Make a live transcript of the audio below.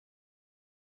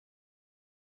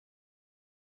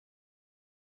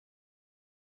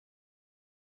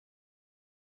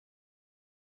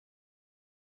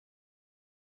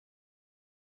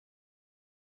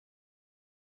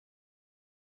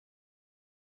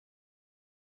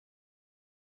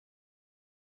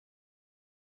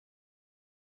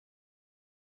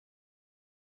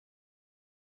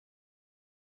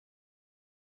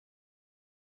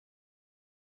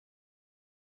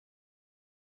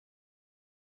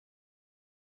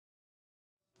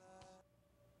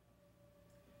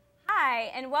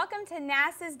Hi, and welcome to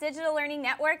NASA's Digital Learning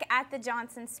Network at the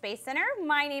Johnson Space Center.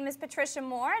 My name is Patricia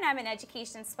Moore, and I'm an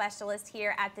education specialist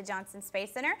here at the Johnson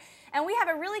Space Center. And we have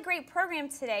a really great program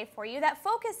today for you that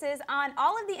focuses on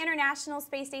all of the International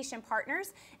Space Station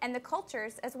partners and the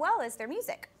cultures as well as their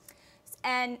music.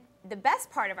 And the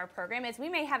best part of our program is we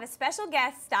may have a special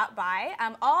guest stop by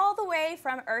all the way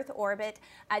from Earth orbit,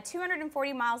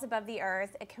 240 miles above the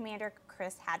Earth, Commander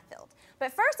Chris Hadfield.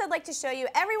 But first, I'd like to show you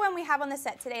everyone we have on the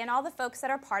set today and all the folks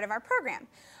that are part of our program.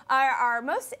 Our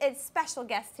most special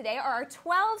guests today are our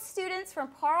 12 students from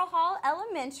Pearl Hall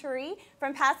Elementary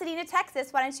from Pasadena,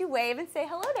 Texas. Why don't you wave and say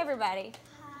hello to everybody?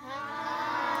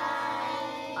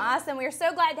 Hi. Awesome. We are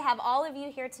so glad to have all of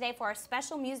you here today for our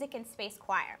special music and space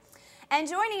choir. And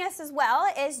joining us as well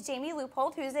is Jami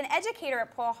Lupold, who's an educator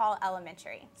at Pearl Hall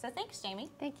Elementary. So thanks, Jami.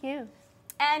 Thank you.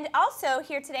 And also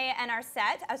here today in our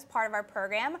set, as part of our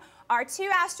program, are two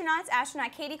astronauts,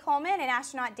 astronaut Katie Coleman and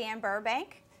astronaut Dan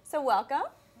Burbank. So welcome.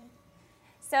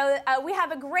 So we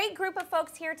have a great group of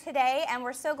folks here today, and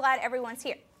we're so glad everyone's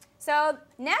here. So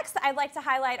next, I'd like to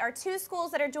highlight our two schools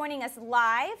that are joining us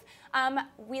live.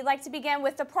 We'd like to begin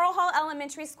with the Pearl Hall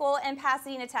Elementary School in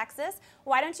Pasadena, Texas.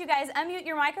 Why don't you guys unmute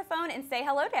your microphone and say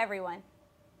hello to everyone?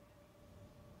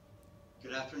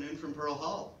 Good afternoon from Pearl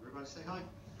Hall. Everybody say hi.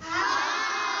 Hi!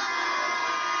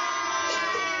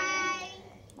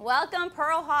 Welcome,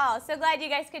 Pearl Hall. So glad you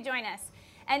guys could join us.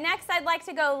 And next, I'd like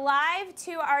to go live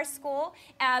to our school,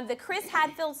 the Chris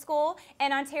Hadfield School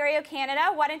in Ontario,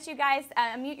 Canada. Why don't you guys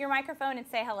mute your microphone and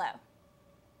say hello?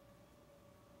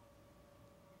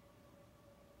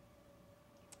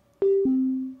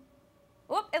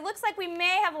 Whoop, it looks like we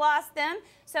may have lost them,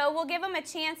 so we'll give them a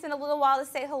chance in a little while to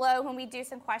say hello when we do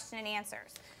some question and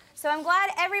answers. So I'm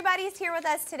glad everybody's here with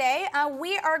us today.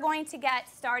 We are going to get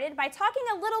started by talking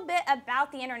a little bit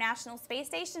about the International Space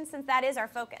Station, since that is our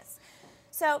focus.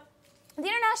 So the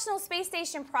International Space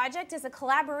Station project is a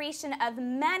collaboration of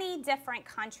many different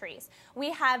countries.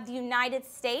 We have the United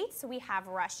States, we have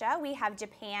Russia, we have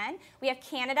Japan, we have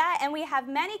Canada, and we have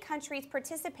many countries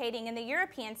participating in the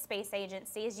European Space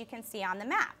Agency, as you can see on the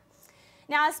map.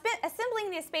 Now,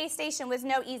 assembling the space station was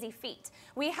no easy feat.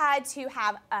 We had to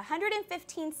have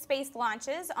 115 space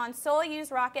launches on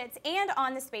Soyuz rockets and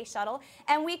on the space shuttle,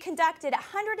 and we conducted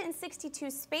 162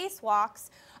 spacewalks,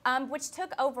 which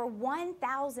took over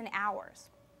 1,000 hours.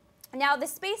 Now, the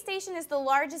space station is the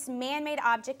largest man-made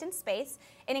object in space.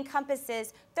 It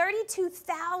encompasses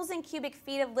 32,000 cubic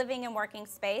feet of living and working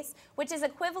space, which is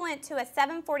equivalent to a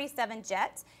 747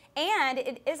 jet, and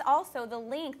it is also the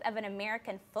length of an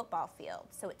American football field,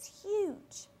 so it's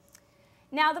huge.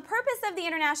 Now, the purpose of the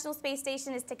International Space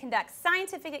Station is to conduct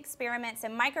scientific experiments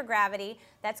in microgravity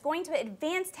that's going to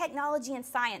advance technology and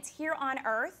science here on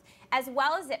Earth, as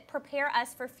well as it prepare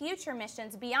us for future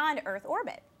missions beyond Earth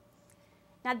orbit.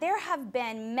 Now, there have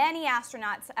been many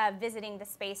astronauts visiting the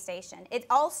space station. It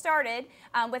all started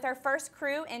with our first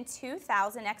crew in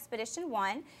 2000, Expedition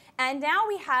 1, and now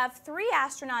we have 3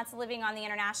 astronauts living on the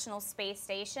International Space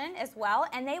Station as well,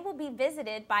 and they will be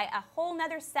visited by a whole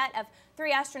nother set of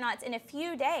 3 astronauts in a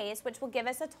few days, which will give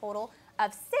us a total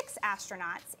of 6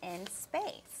 astronauts in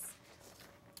space.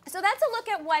 So that's a look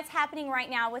at what's happening right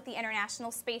now with the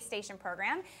International Space Station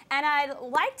program. And I'd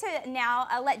like to now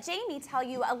let Jami tell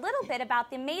you a little bit about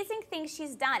the amazing things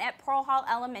she's done at Pearl Hall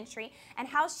Elementary and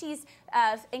how she's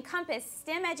encompassed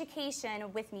STEM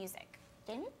education with music.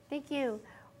 Jami? Thank you.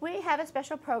 We have a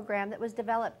special program that was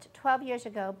developed 12 years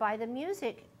ago by the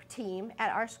music team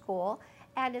at our school,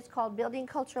 and it's called Building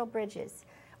Cultural Bridges.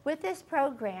 With this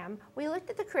program, we looked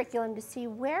at the curriculum to see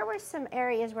where were some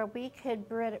areas where we could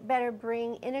better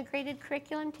bring integrated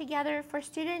curriculum together for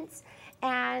students,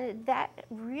 and that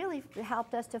really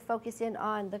helped us to focus in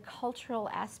on the cultural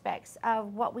aspects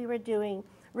of what we were doing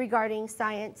regarding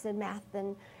science and math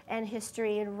and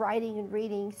history and writing and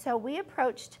reading. So we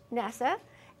approached NASA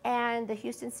and the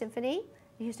Houston Symphony,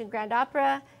 the Houston Grand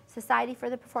Opera, Society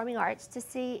for the Performing Arts to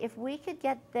see if we could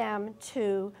get them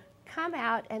to come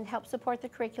out and help support the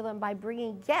curriculum by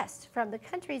bringing guests from the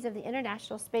countries of the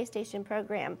International Space Station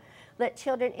program. Let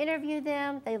children interview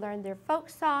them, they learn their folk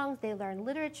songs, they learn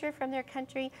literature from their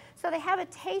country, so they have a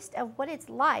taste of what it's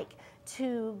like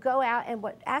to go out and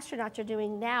what astronauts are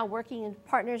doing now, working in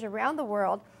partners around the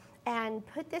world, and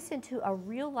put this into a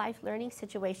real-life learning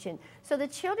situation. So the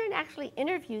children actually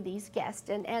interview these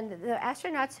guests, and the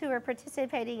astronauts who are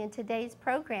participating in today's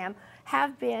program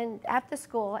have been at the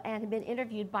school and have been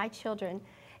interviewed by children.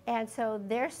 And so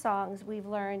their songs we've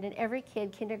learned, and every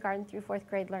kid, kindergarten through 4th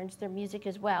grade, learns their music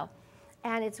as well.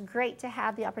 And it's great to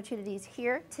have the opportunities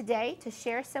here today to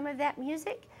share some of that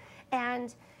music.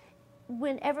 And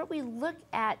whenever we look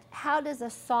at how does a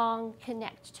song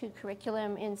connect to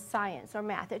curriculum in science or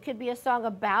math, it could be a song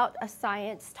about a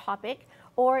science topic,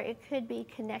 or it could be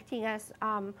connecting us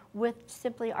with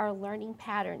simply our learning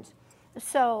patterns.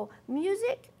 So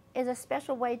music is a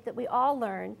special way that we all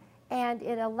learn, and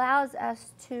it allows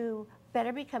us to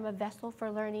better become a vessel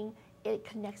for learning. It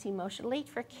connects emotionally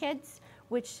for kids,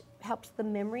 which helps the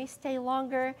memory stay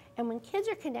longer. And when kids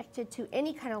are connected to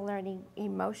any kind of learning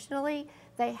emotionally,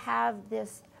 they have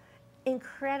this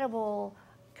incredible,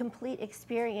 complete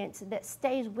experience that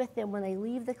stays with them when they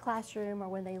leave the classroom or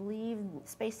when they leave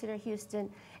Space Center Houston.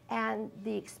 And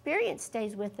the experience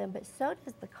stays with them, but so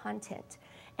does the content.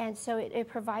 And so it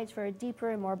provides for a deeper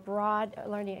and more broad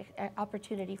learning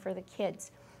opportunity for the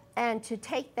kids. And to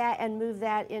take that and move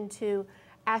that into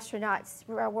astronauts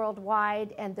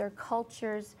worldwide and their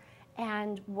cultures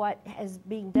and what is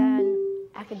being done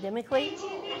academically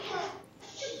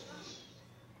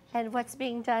and what's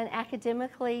being done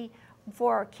academically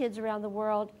for kids around the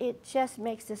world, it just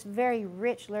makes this very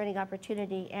rich learning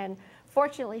opportunity. And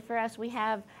fortunately for us, we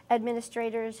have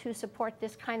administrators who support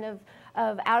this kind of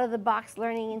out-of-the-box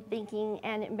learning and thinking,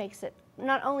 and it makes it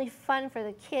not only fun for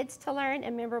the kids to learn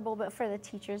and memorable, but for the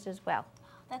teachers as well.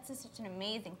 That's just such an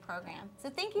amazing program. So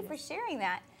thank you for sharing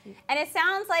that. And it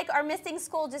sounds like our missing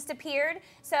school just appeared.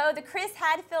 So the Chris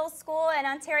Hadfield School in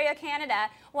Ontario, Canada.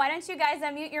 Why don't you guys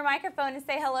unmute your microphone and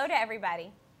say hello to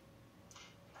everybody?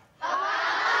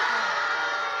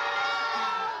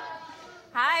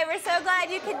 Hi, we're so glad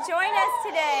you could join us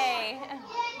today.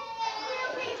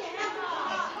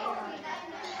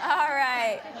 All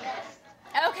right.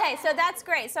 Okay, so that's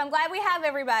great. So I'm glad we have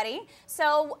everybody.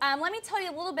 So let me tell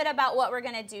you a little bit about what we're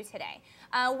going to do today.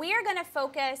 We are going to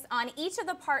focus on each of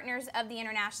the partners of the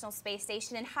International Space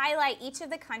Station and highlight each of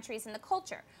the countries and the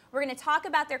culture. We're going to talk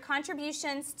about their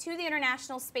contributions to the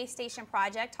International Space Station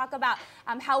project, talk about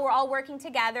how we're all working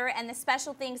together and the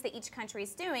special things that each country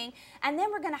is doing, and then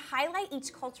we're going to highlight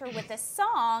each culture with a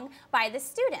song by the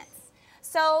students.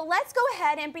 So let's go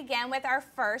ahead and begin with our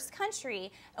first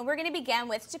country, and we're going to begin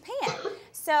with Japan.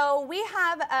 So we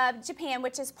have Japan,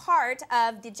 which is part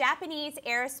of the Japanese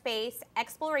Aerospace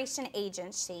Exploration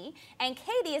Agency, and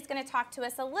Katie is going to talk to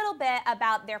us a little bit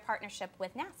about their partnership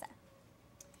with NASA.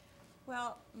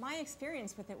 Well, my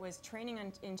experience with it was training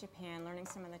in Japan, learning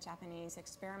some of the Japanese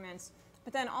experiments,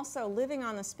 but then also living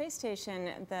on the space station.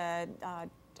 The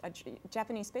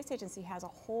Japanese Space Agency has a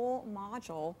whole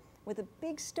module with a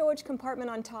big stowage compartment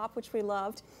on top, which we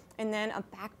loved, and then a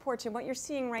back porch. And what you're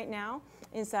seeing right now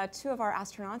is two of our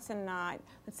astronauts, and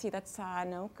let's see, that's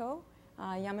Naoko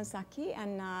Yamazaki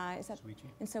and is that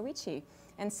Soichi.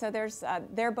 And so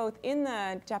they're both in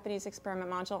the Japanese experiment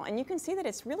module, and you can see that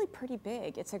it's really pretty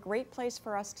big. It's a great place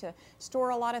for us to store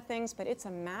a lot of things, but it's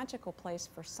a magical place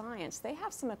for science. They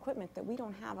have some equipment that we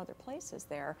don't have other places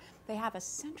there. They have a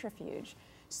centrifuge.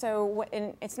 So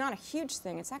and it's not a huge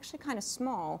thing, it's actually kind of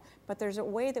small, but there's a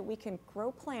way that we can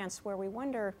grow plants where we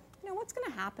wonder, you know, what's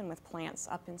going to happen with plants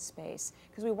up in space?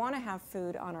 Because we want to have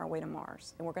food on our way to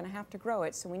Mars, and we're going to have to grow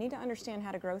it. So we need to understand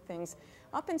how to grow things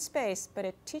up in space, but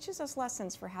it teaches us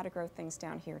lessons for how to grow things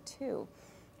down here too.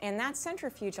 And that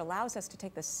centrifuge allows us to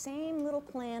take the same little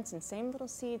plants and same little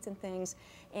seeds and things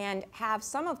and have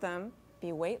some of them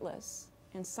be weightless,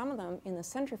 and some of them in the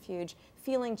centrifuge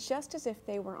feeling just as if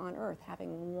they were on Earth,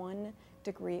 having 1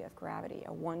 degree of gravity,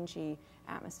 a 1G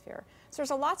atmosphere. So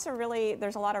there's a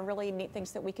lot of really neat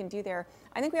things that we can do there.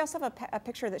 I think we also have a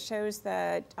picture that shows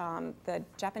the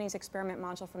Japanese experiment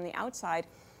module from the outside.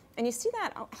 And you see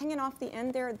that hanging off the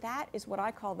end there? That is what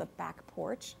I call the back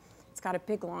porch. It's got a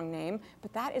big long name,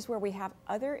 but that is where we have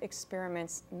other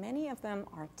experiments. Many of them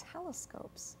are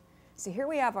telescopes. So here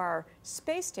we have our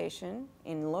space station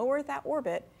in low Earth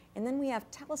orbit, and then we have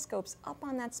telescopes up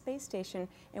on that space station,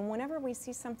 and whenever we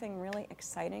see something really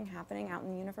exciting happening out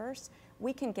in the universe,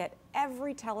 we can get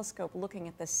every telescope looking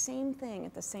at the same thing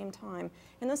at the same time.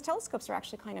 And those telescopes are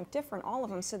actually kind of different, all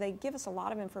of them, so they give us a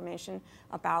lot of information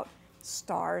about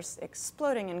stars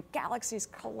exploding and galaxies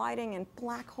colliding and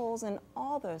black holes and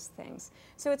all those things.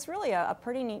 So it's really a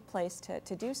pretty neat place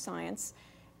to do science.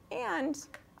 And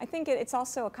I think it's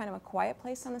also a kind of a quiet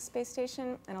place on the space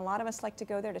station, and a lot of us like to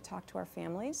go there to talk to our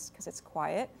families because it's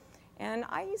quiet. And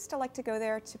I used to like to go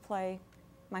there to play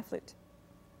my flute.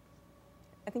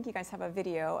 I think you guys have a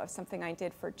video of something I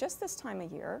did for just this time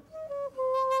of year.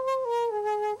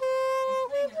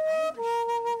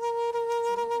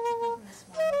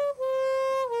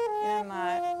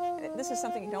 And this is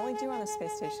something you can only do on the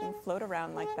space station, float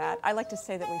around like that. I like to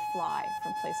say that we fly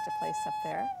from place to place up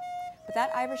there. But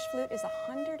that Irish flute is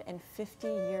 150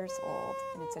 years old,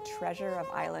 and it's a treasure of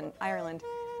Ireland.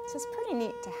 So it's pretty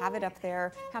neat to have it up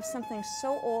there, have something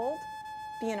so old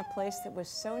be in a place that was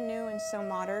so new and so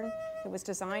modern. It was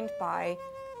designed by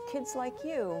kids like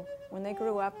you when they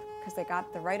grew up because they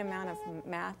got the right amount of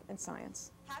math and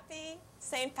science. Happy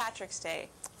St. Patrick's Day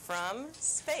from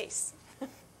space.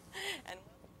 And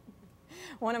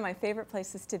one of my favorite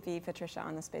places to be, Patricia,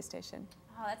 on the space station.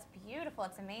 Oh, that's beautiful.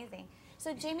 It's amazing.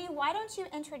 So, Jami, why don't you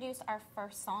introduce our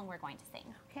first song we're going to sing?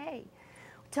 Okay.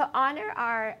 To honor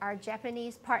our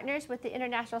Japanese partners with the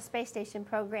International Space Station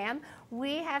program,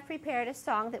 we have prepared a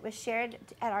song that was shared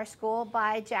at our school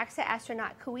by JAXA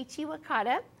astronaut Koichi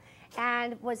Wakata.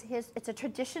 And it's a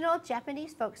traditional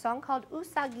Japanese folk song called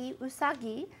Usagi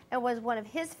Usagi, and was one of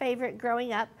his favorite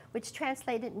growing up, which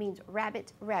translated means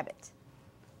rabbit, rabbit.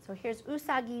 So here's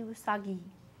Usagi Usagi.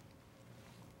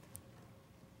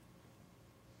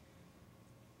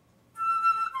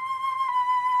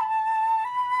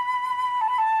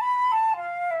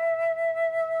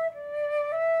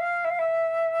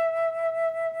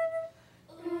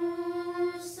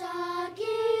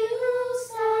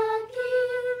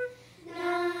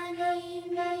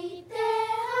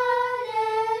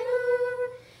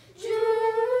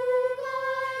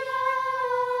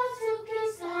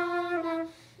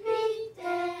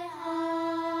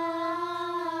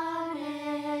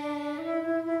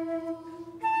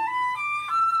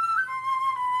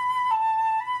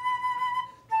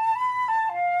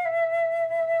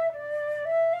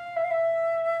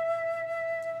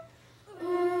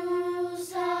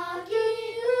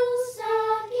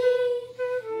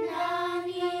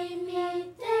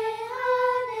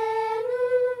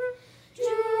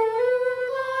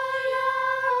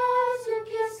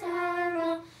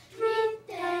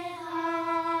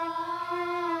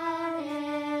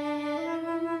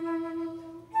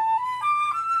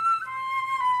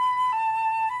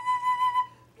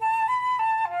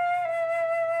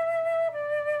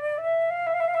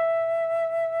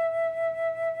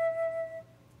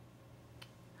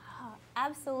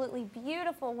 Absolutely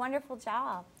beautiful, wonderful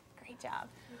job. Great job.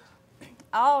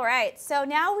 All right, so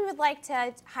now we would like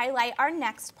to highlight our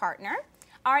next partner.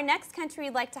 Our next country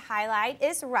we'd like to highlight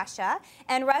is Russia,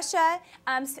 and Russia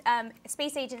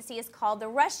Space Agency is called the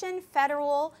Russian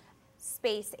Federal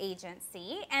Space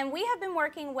Agency, and we have been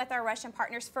working with our Russian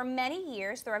partners for many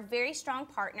years. They're a very strong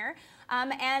partner,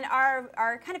 and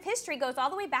our kind of history goes all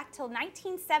the way back till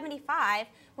 1975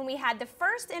 when we had the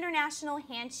first international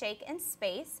handshake in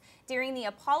space during the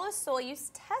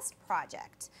Apollo-Soyuz test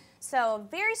project. So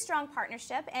very strong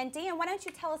partnership. And Dan, why don't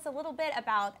you tell us a little bit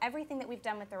about everything that we've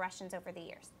done with the Russians over the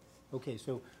years? Okay,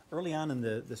 so early on in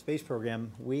the space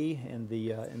program, we and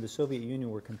the Soviet Union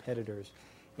were competitors,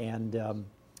 and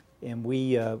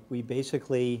we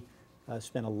basically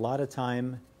spent a lot of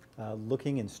time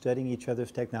looking and studying each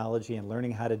other's technology and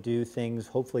learning how to do things,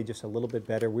 hopefully just a little bit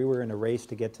better. We were in a race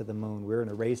to get to the moon. We were in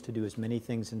a race to do as many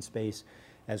things in space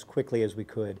as quickly as we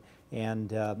could.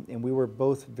 And we were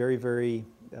both very, very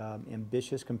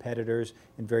ambitious competitors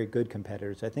and very good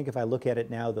competitors. I think if I look at it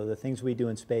now, though, the things we do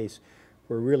in space,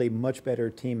 we're really much better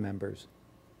team members.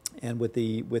 And with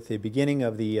the beginning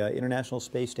of the International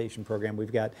Space Station program,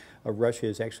 we've got Russia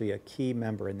is actually a key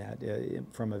member in that.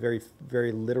 From a very,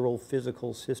 very literal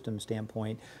physical system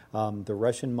standpoint, the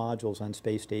Russian modules on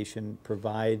Space Station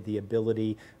provide the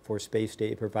ability for Space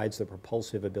Station, provides the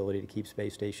propulsive ability to keep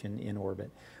Space Station in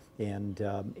orbit. And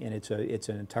it's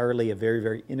entirely a very,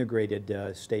 very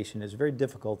integrated station. It's a very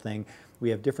difficult thing. We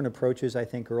have different approaches, I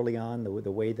think, early on,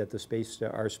 the way that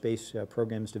our space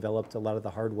programs developed a lot of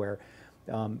the hardware.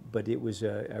 But it was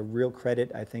a real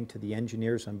credit, I think, to the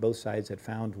engineers on both sides that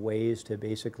found ways to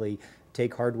basically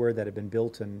take hardware that had been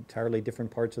built in entirely different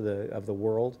parts of the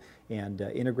world and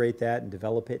integrate that and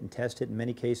develop it and test it. In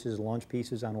many cases, launch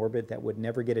pieces on orbit that would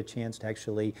never get a chance to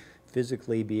actually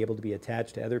physically be able to be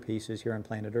attached to other pieces here on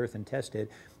planet Earth and test it.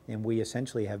 And we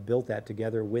essentially have built that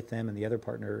together with them and the other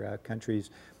partner countries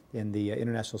in the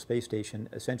International Space Station,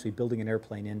 essentially building an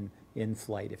airplane in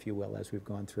flight, if you will, as we've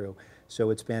gone through. So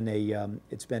it's been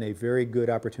a very good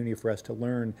opportunity for us to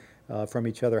learn from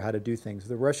each other how to do things.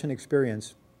 The Russian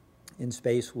experience in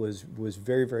space was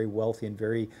very, very wealthy and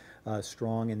very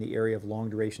strong in the area of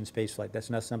long-duration spaceflight. That's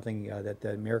not something that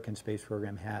the American space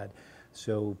program had.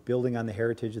 So building on the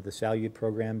heritage of the Salyut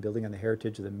program, building on the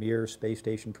heritage of the Mir space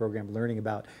station program, learning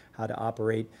about how to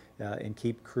operate and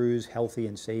keep crews healthy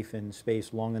and safe in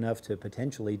space long enough to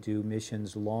potentially do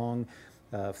missions long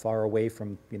far away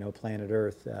from, planet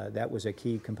Earth. That was a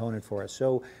key component for us.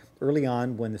 So early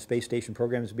on, when the space station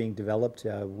program was being developed,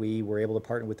 we were able to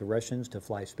partner with the Russians to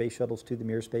fly space shuttles to the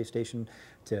Mir space station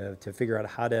to figure out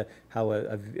how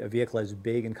a vehicle as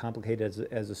big and complicated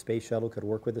as a space shuttle could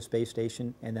work with the space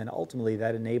station. And then ultimately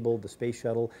that enabled the space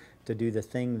shuttle to do the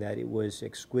thing that it was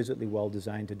exquisitely well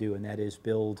designed to do, and that is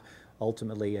build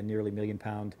ultimately a nearly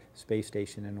million-pound space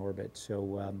station in orbit.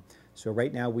 So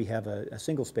right now we have a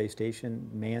single space station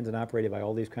manned and operated by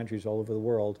all these countries all over the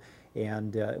world,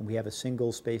 and we have a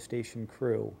single space station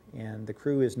crew. And the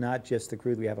crew is not just the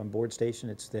crew that we have on board station,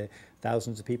 it's the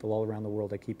thousands of people all around the world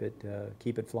that keep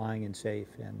it flying and safe.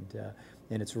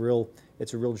 And it's a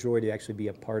real joy to actually be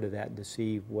a part of that and to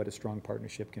see what a strong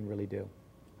partnership can really do.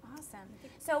 Awesome.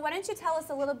 So why don't you tell us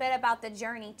a little bit about the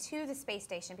journey to the space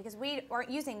station, because we aren't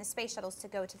using the space shuttles to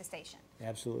go to the station.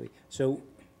 Absolutely. So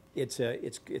it's a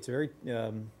very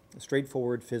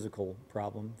straightforward physical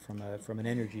problem from an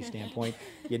energy standpoint.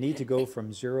 You need to go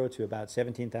from 0 to about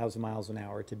 17,000 miles an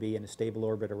hour to be in a stable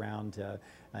orbit around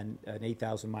an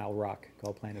 8,000-mile rock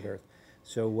called planet Earth.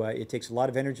 So it takes a lot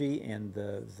of energy, and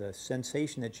the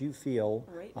sensation that you feel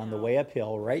on the way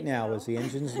uphill right now as the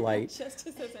engines light Just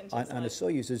as those engines on a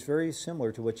Soyuz is very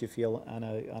similar to what you feel on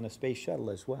a space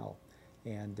shuttle as well.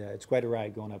 And it's quite a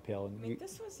ride going uphill. And I mean,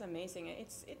 this was amazing.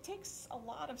 It takes a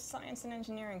lot of science and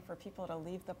engineering for people to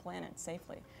leave the planet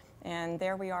safely. And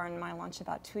there we are in my launch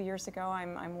about 2 years ago.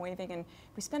 I'm waving, and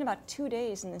we spent about 2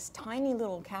 days in this tiny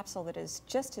little capsule that is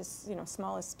just as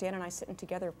small as Dan and I sitting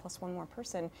together, plus one more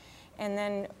person. And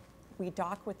then we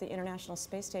dock with the International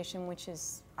Space Station, which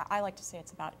is, I like to say,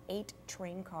 it's about 8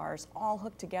 train cars all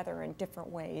hooked together in different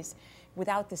ways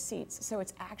without the seats. So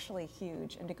it's actually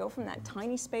huge. And to go from that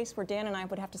tiny space where Dan and I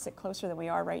would have to sit closer than we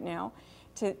are right now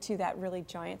to that really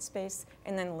giant space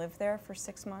and then live there for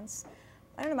 6 months.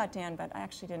 I don't know about Dan, but I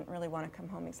actually didn't really want to come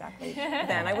home exactly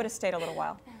then. I would have stayed a little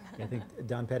while. I think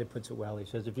Don Pettit puts it well. He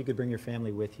says if you could bring your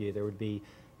family with you, there would be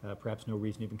perhaps no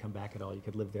reason to even come back at all. You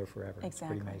could live there forever. Exactly. It's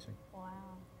pretty amazing. Wow.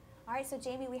 All right, so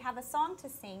Jami, we have a song to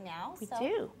sing now. We so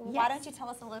do, Why yes. don't you tell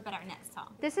us a little bit about our next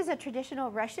song? This is a traditional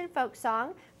Russian folk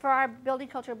song for our Building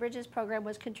Cultural Bridges program.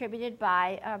 Was contributed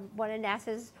by one of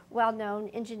NASA's well-known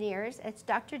engineers. It's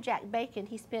Dr. Jack Bacon.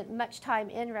 He spent much time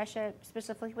in Russia,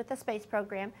 specifically with the space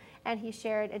program, and he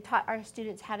shared and taught our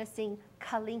students how to sing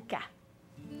Kalinka.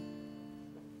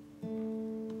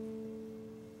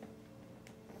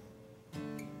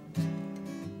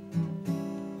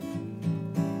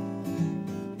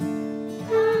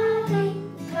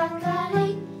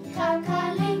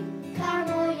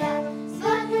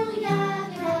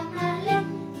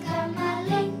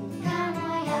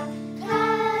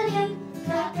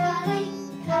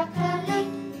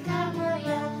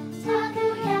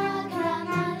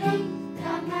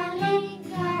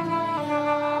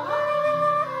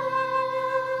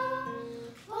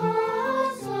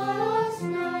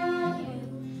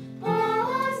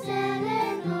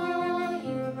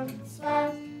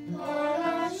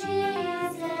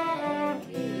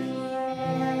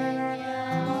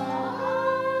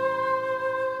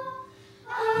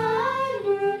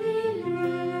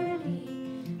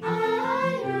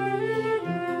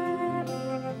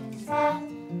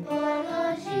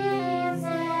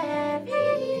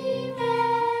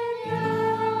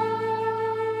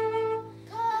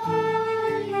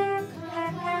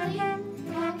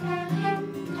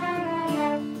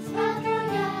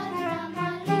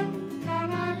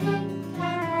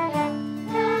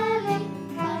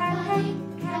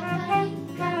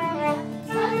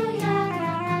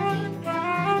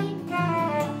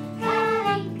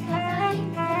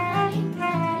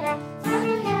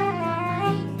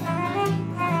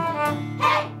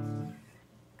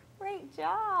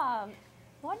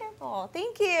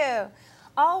 Thank you.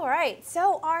 All right,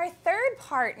 so our third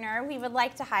partner we would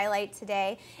like to highlight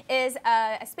today is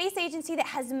a space agency that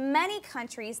has many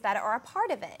countries that are a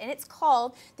part of it, and it's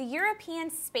called the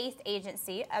European Space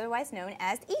Agency, otherwise known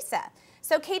as ESA.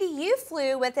 So Katie, you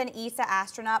flew with an ESA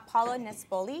astronaut, Paolo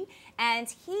Nespoli, and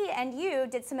he and you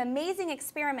did some amazing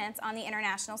experiments on the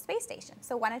International Space Station.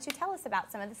 So why don't you tell us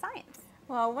about some of the science?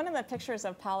 Well, one of the pictures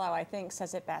of Paolo, I think,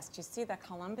 says it best. You see the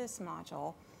Columbus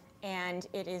module, and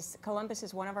Columbus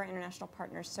is one of our international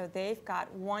partners, so they've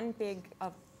got one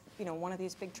of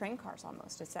these big train cars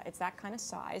almost. It's that kind of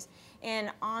size. And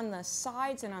on the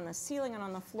sides and on the ceiling and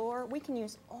on the floor, we can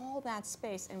use all that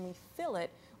space, and we fill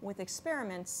it with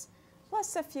experiments,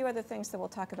 plus a few other things that we'll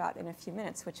talk about in a few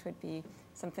minutes, which would be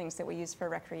some things that we use for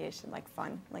recreation, like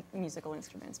fun, like musical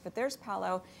instruments. But there's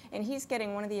Paolo, and he's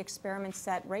getting one of the experiments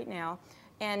set right now.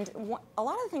 And a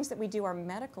lot of the things that we do are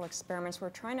medical experiments. We're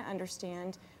trying to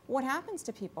understand what happens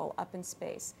to people up in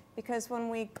space. Because when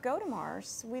we go to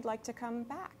Mars, we'd like to come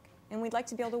back. And we'd like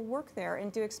to be able to work there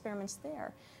and do experiments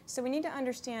there. So we need to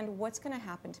understand what's going to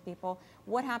happen to people,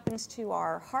 what happens to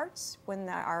our hearts when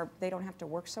they don't have to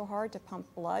work so hard to pump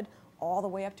blood all the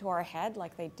way up to our head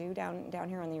like they do down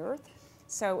here on the Earth.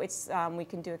 So we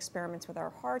can do experiments with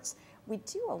our hearts. We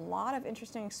do a lot of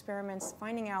interesting experiments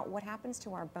finding out what happens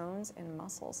to our bones and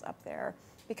muscles up there.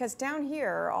 Because down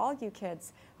here, all you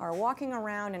kids are walking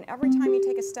around, and every time you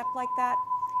take a step like that,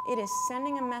 it is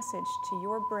sending a message to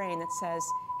your brain that says,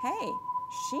 hey,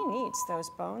 she needs those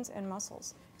bones and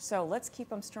muscles. So let's keep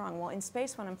them strong. Well, in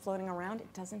space, when I'm floating around,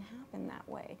 it doesn't happen that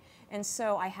way. And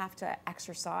so I have to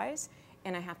exercise,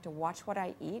 and I have to watch what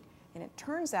I eat. And it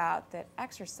turns out that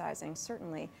exercising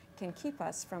certainly can keep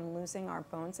us from losing our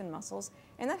bones and muscles.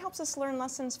 And that helps us learn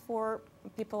lessons for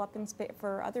people up in space,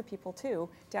 for other people too,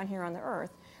 down here on the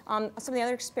Earth. Some of the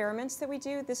other experiments that we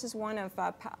do, this is one of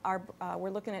we're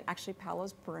looking at actually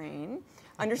Paolo's brain,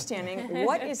 understanding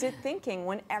what is it thinking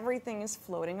when everything is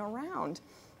floating around.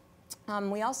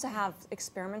 We also have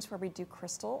experiments where we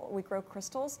grow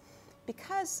crystals.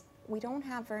 Because we don't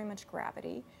have very much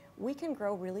gravity, we can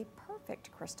grow really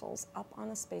perfect crystals up on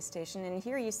the space station. And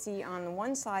here you see on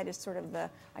one side is sort of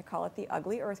I call it the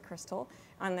ugly Earth crystal.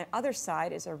 On the other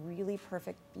side is a really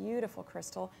perfect, beautiful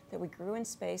crystal that we grew in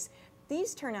space.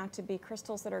 These turn out to be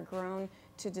crystals that are grown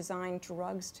to design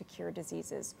drugs to cure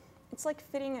diseases. It's like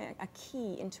fitting a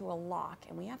key into a lock,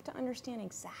 and we have to understand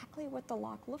exactly what the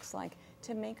lock looks like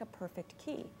to make a perfect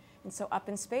key. And so up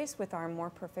in space with our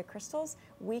more perfect crystals,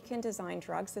 we can design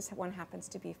drugs. This one happens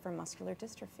to be for muscular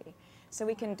dystrophy. So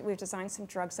we've designed some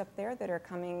drugs up there that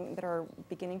are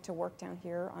beginning to work down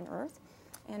here on Earth.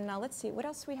 And let's see, what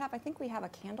else do we have? I think we have a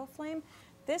candle flame.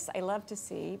 This I love to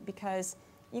see because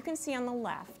you can see on the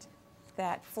left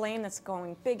that flame that's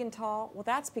going big and tall. Well,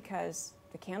 that's because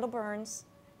the candle burns.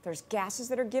 There's gases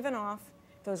that are given off.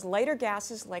 Those lighter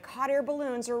gases, like hot air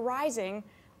balloons, are rising.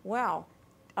 Well,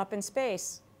 up in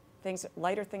space,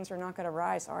 lighter things are not going to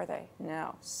rise, are they?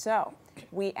 No. So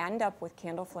we end up with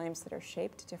candle flames that are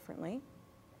shaped differently,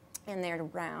 and they're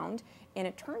round. And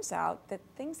it turns out that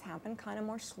things happen kind of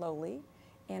more slowly,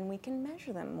 and we can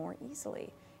measure them more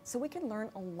easily. So we can learn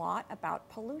a lot about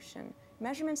pollution.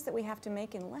 Measurements that we have to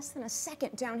make in less than a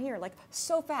second down here, like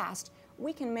so fast,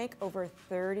 we can make over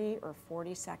 30 or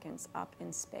 40 seconds up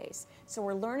in space. So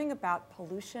we're learning about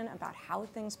pollution, about how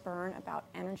things burn, about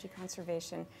energy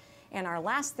conservation. And our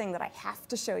last thing that I have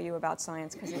to show you about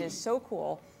science, because it is so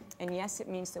cool, and yes, it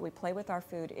means that we play with our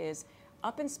food, is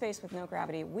up in space with no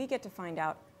gravity, we get to find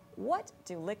out, what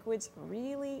do liquids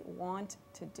really want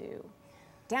to do?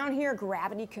 Down here,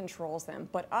 gravity controls them,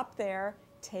 but up there,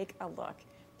 take a look.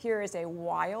 Here is a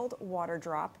wild water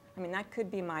drop. I mean, that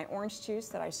could be my orange juice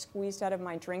that I squeezed out of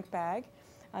my drink bag.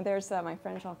 There's my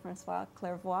friend Jean-Francois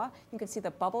Clairvoy. You can see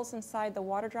the bubbles inside the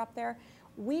water drop there.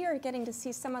 We are getting to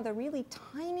see some of the really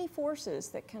tiny forces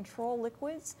that control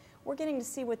liquids. We're getting to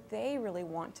see what they really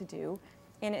want to do.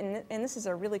 And this is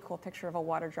a really cool picture of a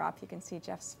water drop. You can see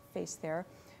Jeff's face there.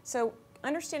 So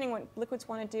understanding what liquids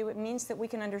want to do, it means that we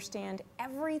can understand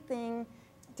everything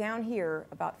down here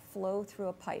about flow through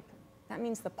a pipe. That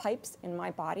means the pipes in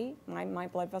my body, my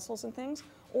blood vessels and things,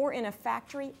 or in a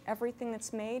factory, everything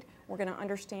that's made, we're going to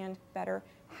understand better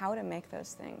how to make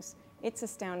those things. It's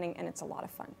astounding, and it's a lot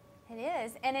of fun. It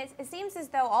is, and it seems as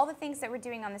though all the things that we're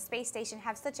doing on the space station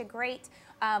have such a great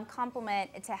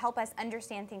complement to help us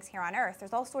understand things here on Earth.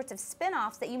 There's all sorts of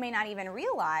spin-offs that you may not even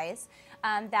realize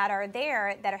that are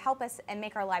there that help us and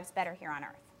make our lives better here on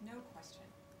Earth. No question.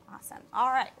 Awesome.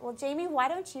 All right. Well, Jami, why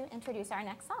don't you introduce our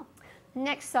next song?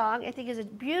 Next song, I think, is a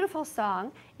beautiful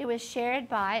song. It was shared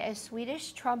by a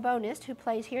Swedish trombonist who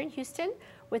plays here in Houston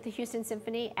with the Houston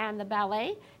Symphony and the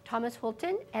ballet, Thomas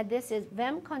Hultin, and this is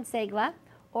Vem kan segla,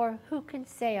 or Who Can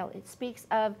Sail. It speaks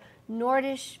of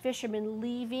Nordish fishermen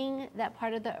leaving that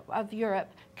part of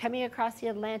Europe, coming across the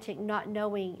Atlantic, not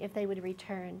knowing if they would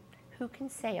return. Who can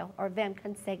sail, or Vem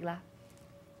kan segla?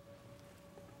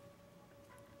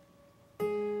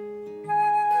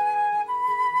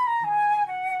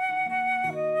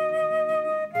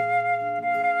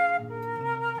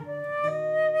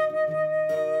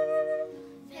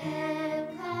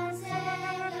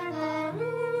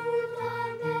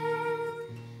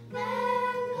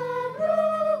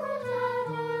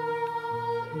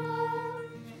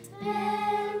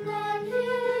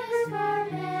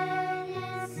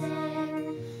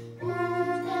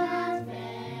 Utan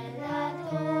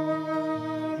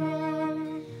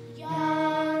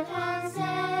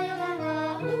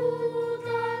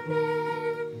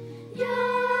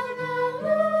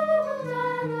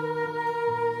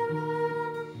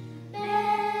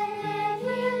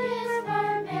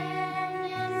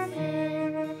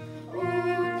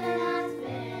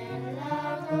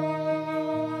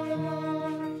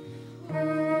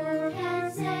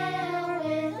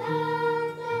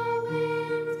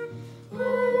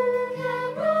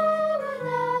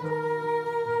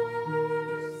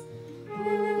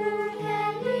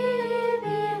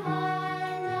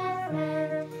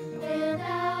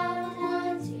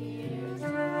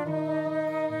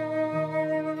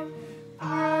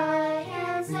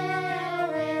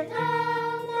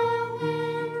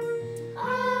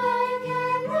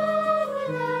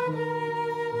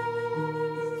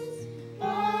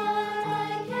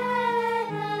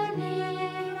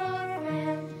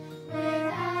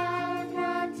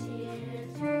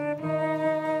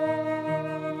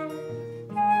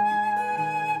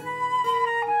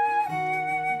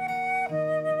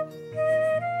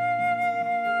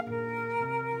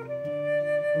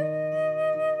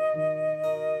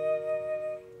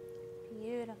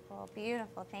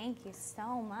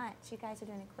much. You guys are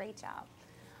doing a great job.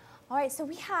 All right, so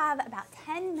we have about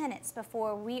 10 minutes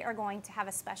before we are going to have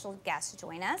a special guest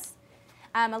join us.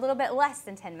 A little bit less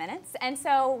than 10 minutes. And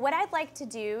so what I'd like to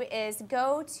do is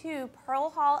go to Pearl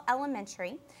Hall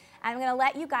Elementary. I'm going to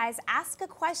let you guys ask a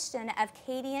question of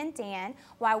Katie and Dan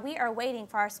while we are waiting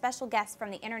for our special guest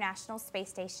from the International Space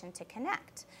Station to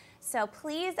connect. So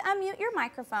please unmute your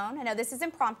microphone. I know this is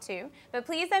impromptu, but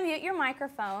please unmute your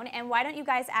microphone. And why don't you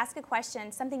guys ask a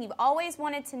question, something you've always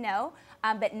wanted to know,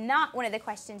 but not one of the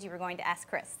questions you were going to ask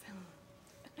Chris.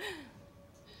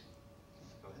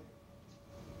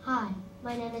 Hi,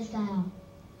 my name is Dahel.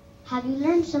 Have you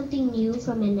learned something new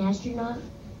from an astronaut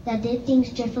that did things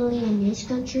differently in this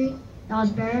country that was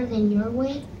better than your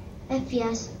way? If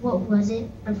yes, what was it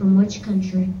and from which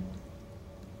country?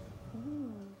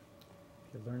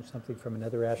 You learned something from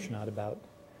another astronaut about,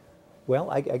 well,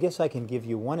 I guess I can give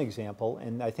you one example,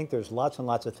 and I think there's lots and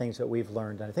lots of things that we've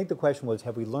learned. And I think the question was,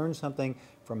 have we learned something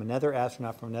from another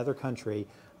astronaut from another country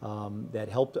that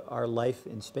helped our life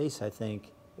in space, I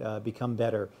think, become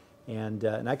better? And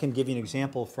I can give you an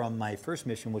example from my first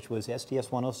mission, which was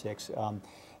STS-106.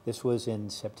 This was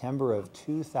in September of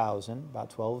 2000,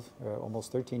 about 12 or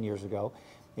almost 13 years ago.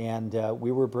 And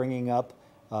we were bringing up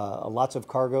lots of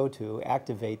cargo to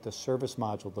activate the service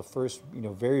module, the first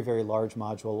very, very large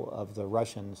module of the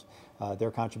Russians, their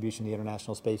contribution to the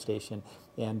International Space Station.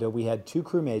 And we had two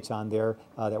crewmates on there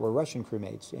that were Russian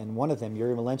crewmates. And one of them,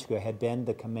 Yuri Malenchko, had been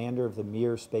the commander of the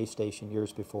Mir space station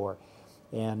years before.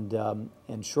 And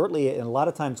shortly, and a lot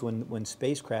of times when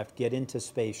spacecraft get into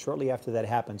space, shortly after that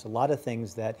happens, a lot of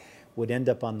things that would end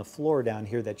up on the floor down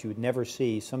here that you would never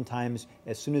see, sometimes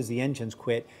as soon as the engines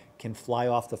quit, can fly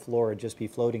off the floor and just be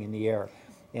floating in the air.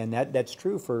 And that's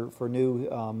true for new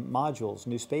modules,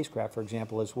 new spacecraft, for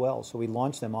example, as well. So we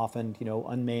launch them often,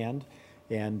 unmanned,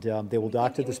 and they will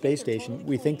dock to the space station.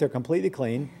 We think they're completely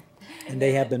clean, and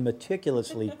they have been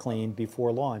meticulously cleaned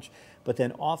before launch. But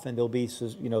then often there'll be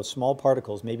small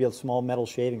particles, maybe a small metal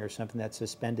shaving or something that's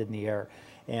suspended in the air.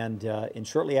 And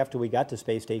shortly after we got to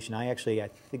space station, I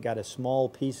think got a small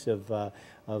piece of a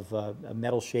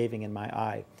metal shaving in my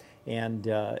eye. And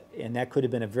that could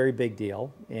have been a very big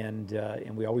deal, and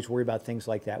we always worry about things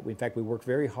like that. In fact, we work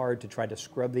very hard to try to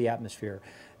scrub the atmosphere.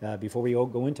 Before we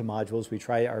go into modules, we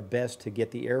try our best to get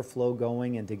the airflow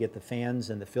going and to get the fans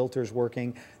and the filters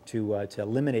working to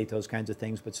eliminate those kinds of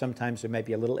things, but sometimes there might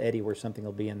be a little eddy where something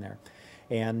will be in there.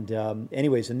 And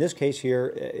anyways, in this case here,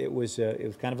 it was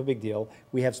kind of a big deal.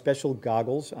 We have special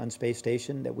goggles on space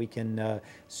station that we can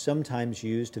sometimes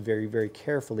use to very, very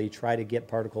carefully try to get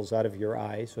particles out of your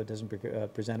eye so it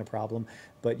doesn't present a problem.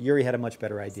 But Yuri had a much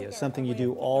better idea, something you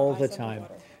do all the time.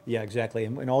 Yeah, exactly.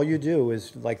 And all you do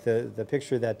is like the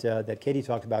picture that Katie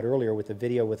talked about earlier with the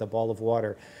video with a ball of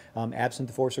water. Absent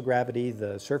the force of gravity,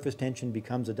 the surface tension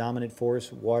becomes a dominant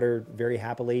force. Water very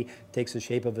happily takes the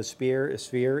shape of a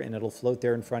sphere, and it'll float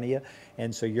there in front of you.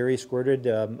 And so Yuri squirted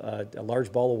a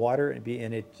large ball of water, and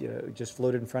it just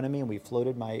floated in front of me, and we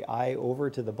floated my eye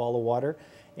over to the ball of water.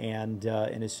 And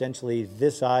essentially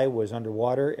this eye was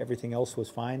underwater, everything else was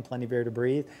fine, plenty of air to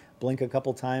breathe. Blink a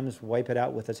couple times, wipe it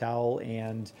out with a towel,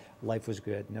 and life was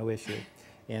good, no issue.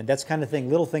 And that's kind of thing,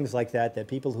 little things like that, that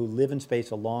people who live in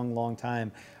space a long, long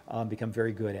time become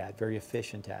very good at, very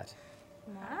efficient at.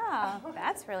 Wow,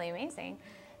 that's really amazing.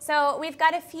 So we've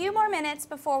got a few more minutes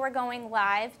before we're going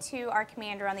live to our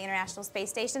commander on the International Space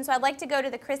Station. So I'd like to go to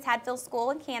the Chris Hadfield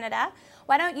School in Canada.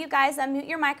 Why don't you guys unmute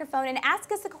your microphone and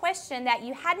ask us a question that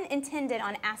you hadn't intended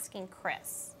on asking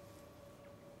Chris?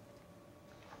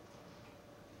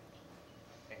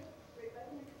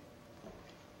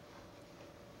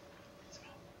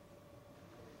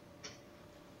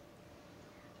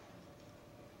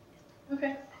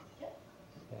 Okay.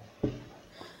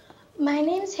 My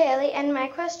name's Haley, and my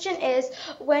question is,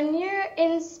 when you're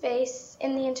in space,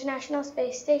 in the International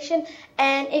Space Station,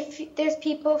 and if there's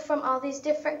people from all these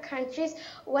different countries,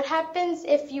 what happens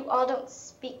if you all don't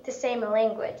speak the same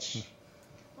language?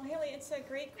 Well, Haley, it's a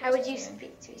great question. How would you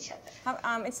speak to each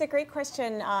other? It's a great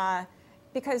question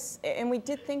because, and we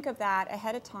did think of that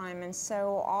ahead of time, and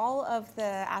so all of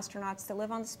the astronauts that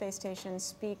live on the space station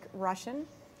speak Russian.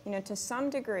 To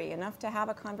some degree, enough to have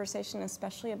a conversation,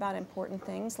 especially about important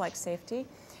things like safety.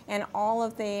 And all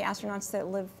of the astronauts that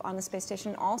live on the space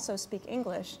station also speak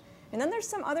English. And then there's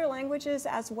some other languages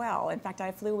as well. In fact,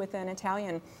 I flew with an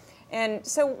Italian. And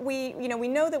so we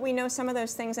know that we know some of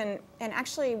those things, and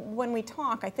actually when we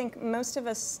talk, I think most of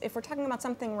us, if we're talking about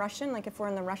something Russian, like if we're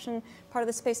in the Russian part of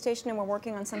the space station and we're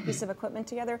working on some piece of equipment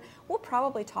together, we'll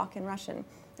probably talk in Russian.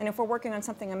 And if we're working on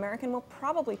something American, we'll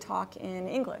probably talk in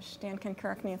English. Dan can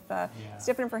correct me if it's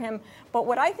different for him. But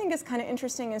what I think is kind of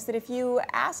interesting is that if you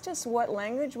asked us what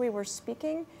language we were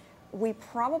speaking, we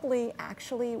probably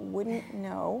actually wouldn't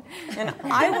know. And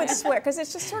I would swear, because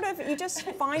it's just sort of, you just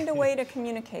find a way to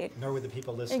communicate. Nor would the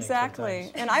people listening. Exactly.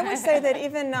 Sometimes. And I would say that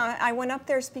even I went up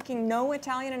there speaking no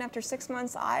Italian, and after 6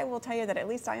 months, I will tell you that at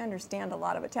least I understand a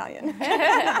lot of Italian.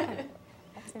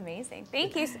 That's amazing.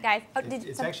 Thank you, guys. Oh,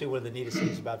 It's actually one of the neatest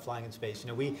things about flying in space. You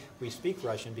know, we speak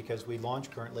Russian because we launch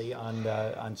currently on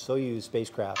Soyuz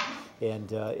spacecraft,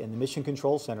 and in the Mission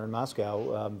Control Center in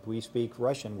Moscow, we speak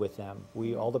Russian with them.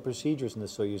 All the procedures in the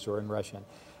Soyuz are in Russian.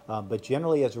 But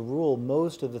generally, as a rule,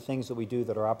 most of the things that we do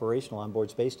that are operational on board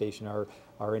space station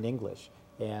are in English.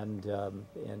 And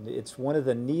it's one of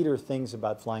the neater things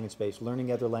about flying in space,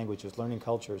 learning other languages, learning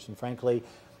cultures, and frankly,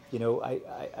 you know,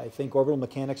 I think orbital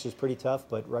mechanics is pretty tough,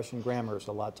 but Russian grammar is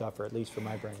a lot tougher, at least for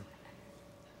my brain.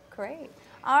 Great.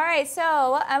 All right,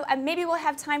 so maybe we'll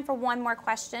have time for one more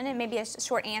question and maybe a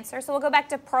short answer. So we'll go back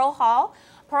to Pearl Hall.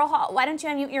 Pearl Hall, why don't you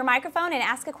unmute your microphone and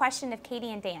ask a question of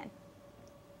Katie and Dan?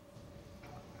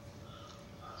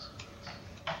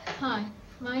 Hi,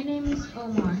 my name is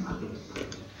Omar.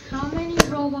 How many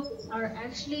robots are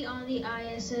actually on the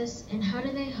ISS, and how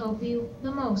do they help you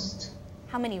the most?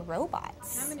 How many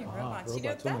robots? How many robots? You know,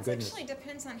 robots. Oh, my that goodness. actually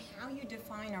depends on how you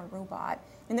define a robot.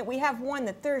 And that we have one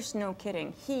that there's no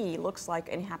kidding. He looks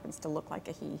like, and happens to look like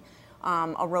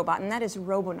a robot, and that is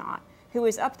Robonaut, who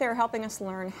is up there helping us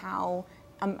learn how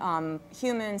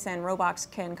humans and robots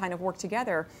can kind of work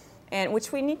together. And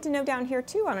which we need to know down here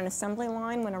too on an assembly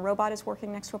line when a robot is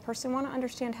working next to a person. We want to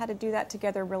understand how to do that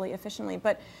together really efficiently.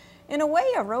 But in a way,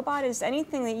 a robot is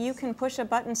anything that you can push a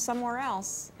button somewhere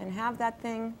else and have that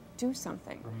thing do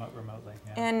something. Remotely,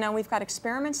 yeah. And we've got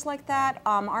experiments like that.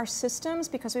 Our systems,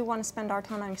 because we want to spend our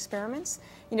time on experiments,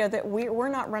 you know, that we're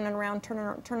not running around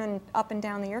turning up and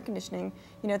down the air conditioning.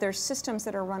 You know, there's systems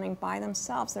that are running by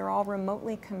themselves. They're all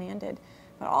remotely commanded.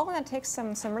 But all of that takes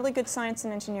some really good science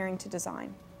and engineering to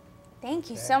design.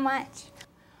 Thank you so much.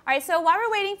 All right, so while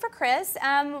we're waiting for Chris,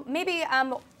 maybe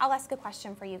I'll ask a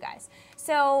question for you guys.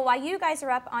 So while you guys are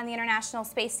up on the International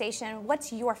Space Station,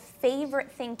 what's your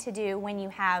favorite thing to do when you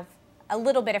have a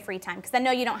little bit of free time? Because I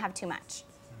know you don't have too much.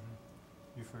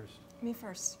 You first. Me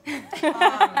first.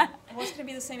 Well, it's going to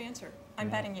be the same answer. I'm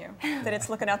betting you that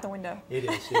it's looking out the window. It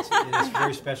is. It is a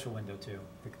very special window, too.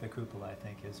 The cupola, I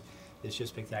think, is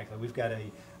just spectacular. We've got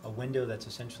a window that's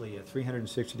essentially a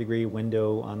 360-degree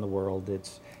window on the world.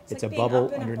 It's like a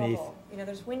bubble underneath. Bubble. You know,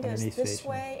 there's windows this station.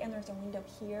 way, and there's a window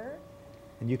here.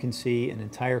 And you can see an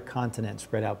entire continent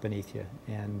spread out beneath you.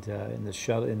 And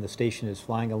the station is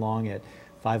flying along at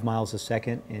 5 miles a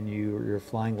second, and you're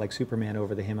flying like Superman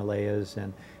over the Himalayas,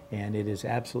 and it is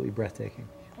absolutely breathtaking.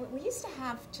 We used to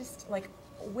have just like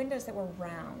windows that were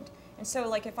round. And so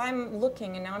like if I'm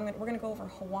looking and now we're going to go over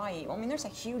Hawaii, well, I mean there's a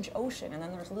huge ocean and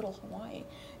then there's little Hawaii.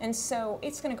 And so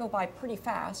it's going to go by pretty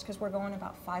fast because we're going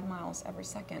about 5 miles every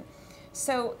second.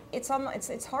 So it's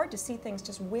hard to see things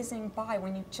just whizzing by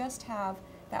when you just have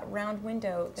that round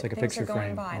window that like things are going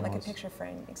frame, by, almost. like a picture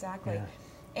frame, exactly. Yeah.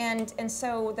 And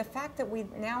so the fact that we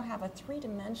now have a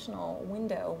three-dimensional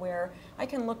window where I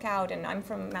can look out, and I'm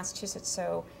from Massachusetts,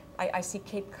 so I see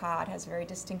Cape Cod has very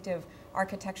distinctive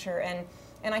architecture,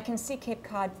 and I can see Cape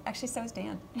Cod, actually so is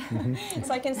Dan.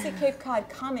 So I can see Cape Cod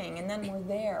coming, and then we're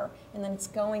there, and then it's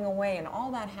going away, and all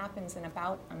that happens in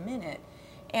about a minute.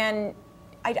 And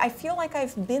I feel like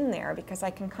I've been there because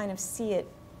I can kind of see it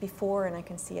before and I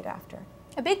can see it after.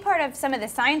 A big part of some of the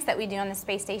science that we do on the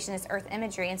space station is Earth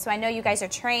imagery, and so I know you guys are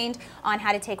trained on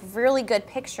how to take really good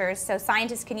pictures so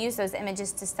scientists can use those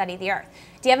images to study the Earth.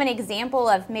 Do you have an example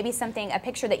of maybe a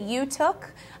picture that you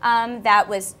took that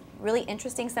was really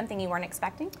interesting, something you weren't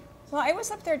expecting? Well, I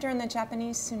was up there during the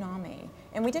Japanese tsunami,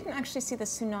 and we didn't actually see the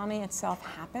tsunami itself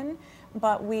happen,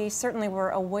 but we certainly were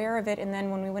aware of it, and then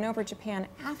when we went over Japan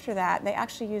after that, they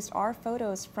actually used our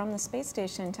photos from the space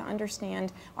station to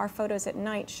understand our photos at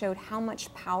night showed how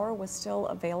much power was still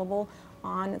available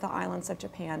on the islands of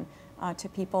Japan to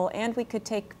people, and we could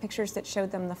take pictures that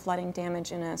showed them the flooding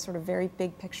damage in a sort of very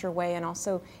big picture way and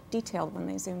also detailed when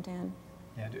they zoomed in.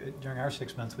 Yeah, during our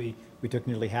 6 months, we took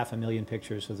nearly 500,000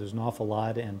 pictures, so there's an awful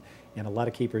lot and a lot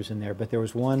of keepers in there. But there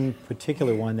was one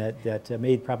particular one that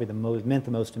made probably meant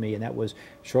the most to me, and that was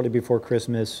shortly before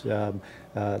Christmas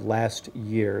last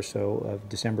year, so of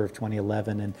December of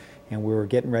 2011, and we were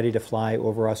getting ready to fly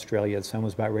over Australia. The sun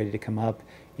was about ready to come up,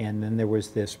 and then there was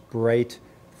this bright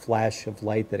flash of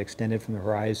light that extended from the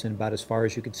horizon about as far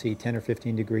as you could see, 10 or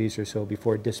 15 degrees or so,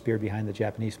 before it disappeared behind the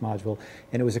Japanese module.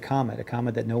 And it was a comet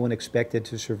that no one expected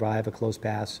to survive a close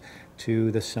pass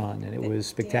to the sun. And it was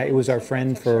spectacular. It was our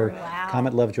friend for,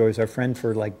 Comet Lovejoy was our friend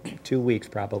for like 2 weeks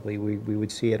probably. We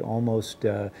would see it almost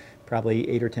probably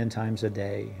 8 or 10 times a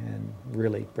day, and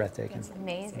really breathtaking. It's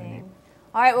amazing.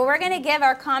 All right, well, we're going to give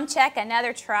our comm check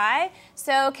another try.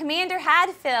 So, Commander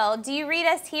Hadfield, do you read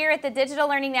us here at the Digital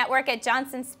Learning Network at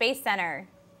Johnson Space Center?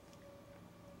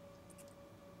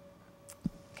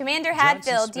 Commander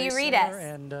Hadfield, do you read us?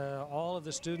 And all of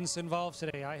the students involved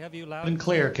today, I have you loud and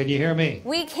clear. Can you hear me?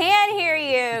 We can hear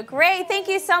you. Great. Thank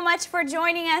you so much for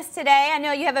joining us today. I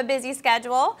know you have a busy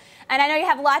schedule, and I know you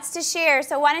have lots to share.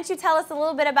 So why don't you tell us a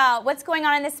little bit about what's going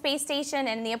on in the space station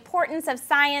and the importance of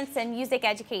science and music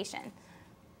education?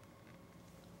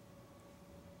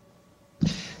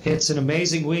 It's an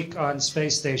amazing week on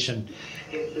Space Station.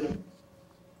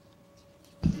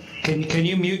 Can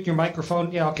you mute your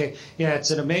microphone? Yeah, okay. Yeah, it's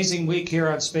an amazing week here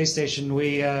on Space Station.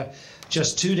 We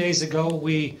just 2 days ago,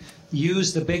 we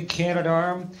used the big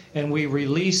Canadarm and we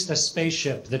released a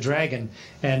spaceship, the Dragon,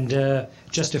 and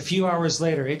just a few hours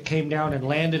later it came down and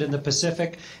landed in the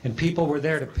Pacific, and people were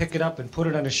there to pick it up and put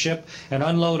it on a ship and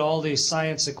unload all the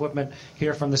science equipment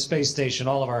here from the space station,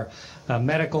 all of our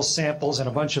medical samples and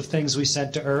a bunch of things we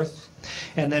sent to Earth.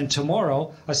 And then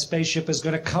tomorrow a spaceship is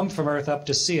going to come from Earth up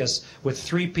to see us with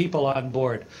 3 people on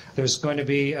board. There's going to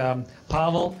be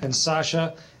Pavel and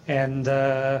Sasha and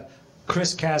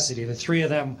Chris Cassidy. The 3 of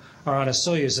them are on a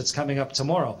Soyuz that's coming up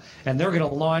tomorrow. And they're going to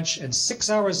launch, and 6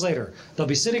 hours later, they'll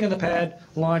be sitting on the pad,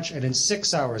 launch, and in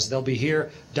 6 hours, they'll be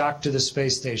here, docked to the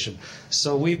space station.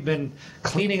 So we've been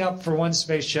cleaning up for one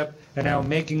spaceship, and now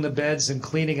making the beds and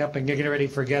cleaning up and getting ready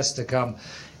for guests to come.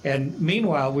 And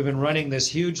meanwhile, we've been running this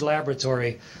huge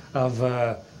laboratory of,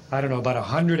 I don't know, about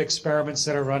 100 experiments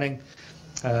that are running,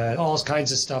 all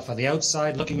kinds of stuff on the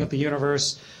outside, looking at the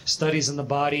universe, studies in the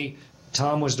body.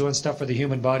 Tom was doing stuff for the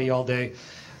human body all day.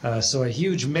 So a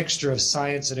huge mixture of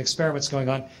science and experiments going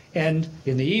on. And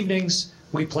in the evenings,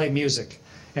 we play music.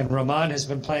 And Roman has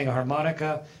been playing a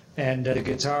harmonica and the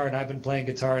guitar, and I've been playing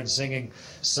guitar and singing.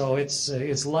 So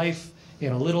it's life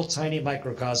in a little tiny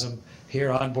microcosm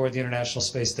here on board the International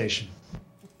Space Station.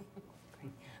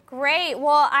 Great.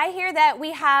 Well, I hear that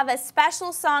we have a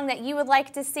special song that you would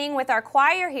like to sing with our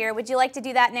choir here. Would you like to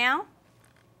do that now?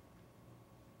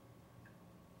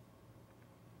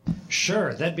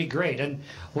 Sure, that'd be great. And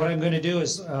what I'm going to do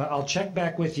is I'll check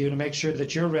back with you to make sure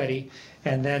that you're ready,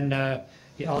 and then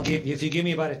if you give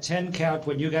me about a 10 count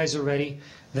when you guys are ready,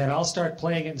 then I'll start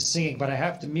playing it and singing. But I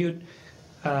have to mute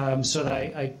so that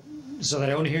I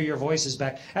don't hear your voices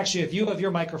back. Actually, if you have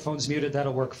your microphones muted,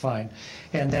 that'll work fine.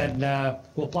 And then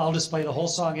I'll just play the whole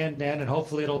song end to end, and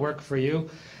hopefully it'll work for you.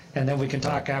 And then we can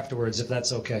talk afterwards if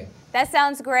that's okay. That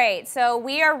sounds great. So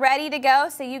we are ready to go.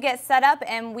 So you get set up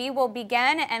and we will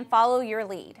begin and follow your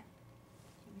lead.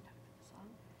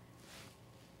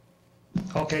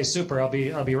 Okay, super. I'll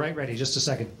be right ready. Just a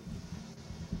second.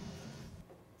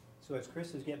 So as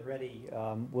Chris is getting ready,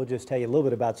 we'll just tell you a little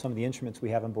bit about some of the instruments we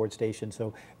have on board station.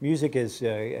 So music is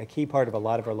a key part of a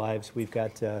lot of our lives. We've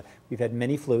had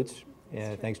many flutes.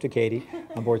 Thanks to Katie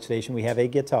on board station. We have a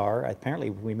guitar. Apparently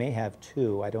we may have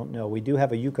 2. I don't know. We do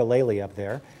have a ukulele up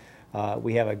there.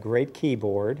 We have a great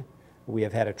keyboard. We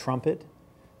have had a trumpet,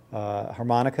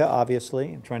 harmonica,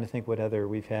 obviously. I'm trying to think what other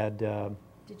we've had. Didgeridoo.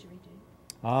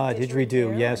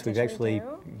 Didgeridoo. Yes, we've actually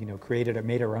created or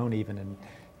made our own even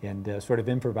and sort of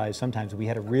improvised. Sometimes we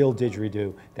had a real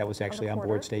didgeridoo that was actually on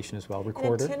board station as well.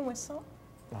 Recorder. And a tin whistle.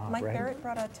 Mike Barrett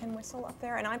brought a tin whistle up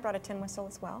there, and I brought a tin whistle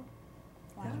as well.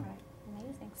 Wow. Yeah.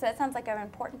 Amazing. So that sounds like an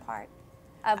important part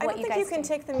of what you guys do. I don't think you can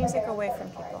take the music away from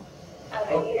people.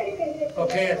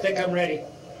 Okay, I think I'm ready.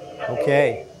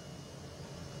 Okay.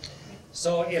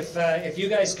 So if you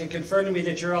guys can confirm to me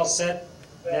that you're all set,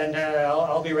 then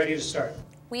I'll be ready to start.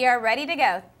 We are ready to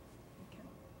go.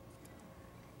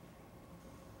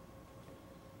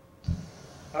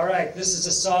 All right, this is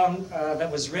a song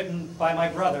that was written by my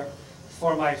brother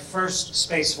for my first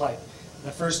space flight.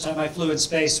 The first time I flew in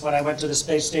space, when I went to the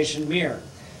space station Mir.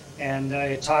 And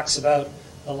it talks about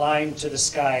the line to the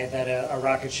sky that a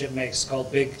rocket ship makes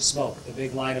called Big Smoke, the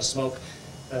big line of smoke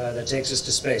that takes us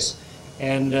to space.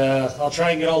 And I'll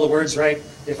try and get all the words right.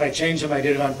 If I change them, I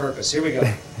did it on purpose. Here we go.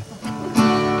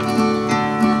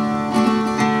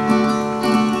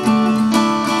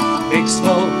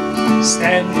 smoke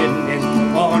standing in the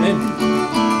morning.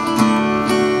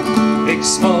 Big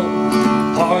smoke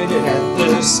pointed at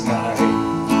the sky.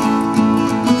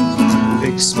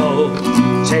 Big smoke,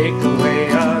 take away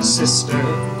our sister.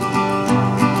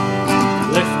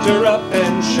 Lift her up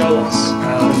and show us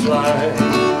how to fly.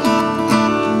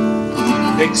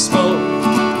 Big smoke,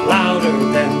 louder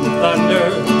than the thunder.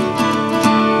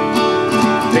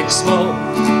 Big smoke,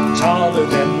 taller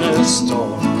than the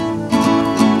storm.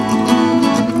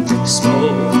 Big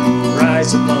smoke,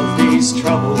 rise above these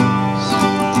troubles.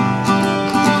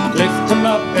 Lift them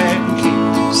up and keep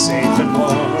them safe and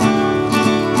warm.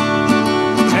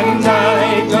 And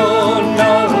I don't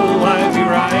know why we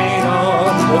ride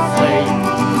on the flame,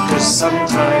 'cause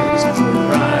sometimes we're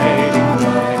riding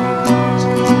blind.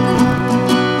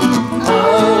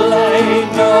 All I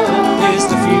know is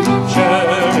the future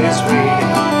is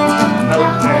waiting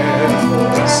out there for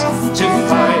us to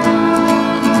find.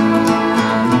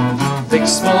 Big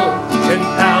smoke,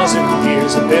 10,000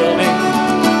 years of building.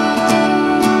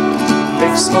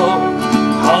 Big smoke,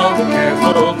 all the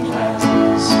careful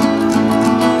plans.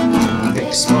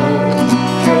 Big smoke,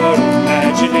 pure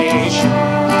imagination,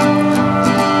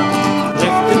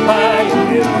 lifted by a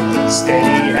little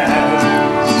steady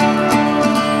hands.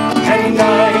 And I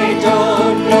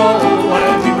don't know why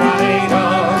we ride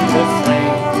on the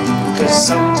flame, 'cause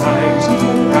sometimes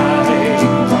we're riding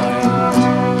blind.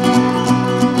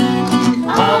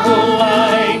 All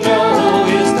I know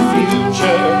is the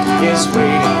future is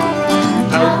waiting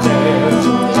out there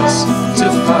for us to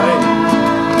find.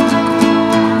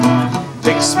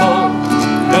 Big smoke,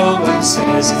 no one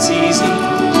says it's easy.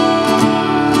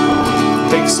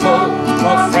 Big smoke,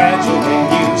 more fragile than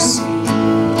you see.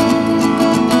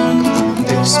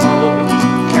 Big smoke,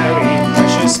 carry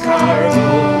precious cargo.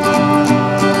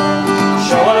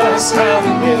 Show us how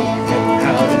to live and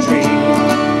how to dream.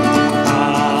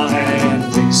 And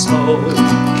big smoke,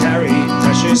 carry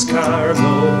precious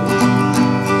cargo.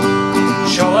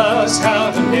 Show us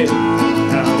how to live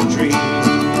and how to dream.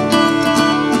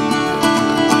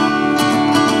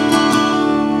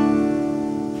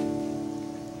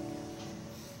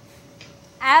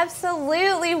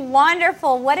 Absolutely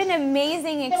wonderful. What an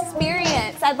amazing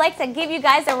experience. I'd like to give you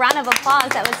guys a round of applause.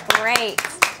 That was great.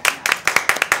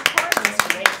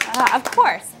 Of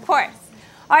course, of course.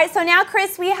 All right, so now,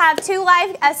 Chris, we have two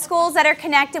live schools that are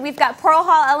connected. We've got Pearl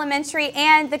Hall Elementary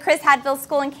and the Chris Hadfield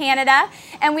School in Canada,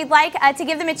 and we'd like to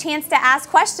give them a chance to ask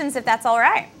questions, if that's all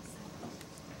right.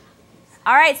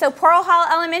 All right, so Pearl Hall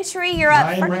Elementary, you're up.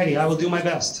 I am ready. I will do my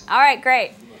best. All right,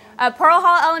 great. Pearl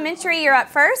Hall Elementary, you're up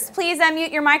first. Please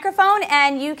unmute your microphone,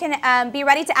 and you can be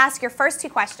ready to ask your first two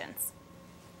questions.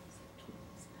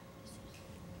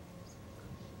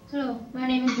 Hello, my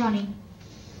name is Ronnie.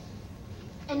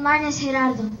 And mine is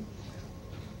Gerardo.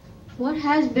 What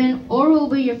has been or will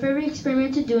be your favorite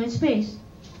experiment to do in space?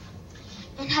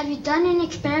 And have you done an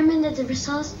experiment that the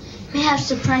results may have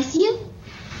surprised you?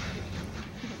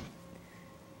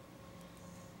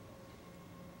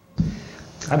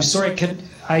 I'm sorry,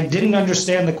 I didn't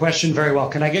understand the question very well.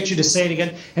 Can I get you to say it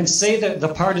again? And say the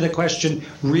part of the question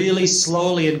really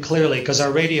slowly and clearly, because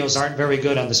our radios aren't very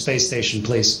good on the space station,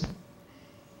 please.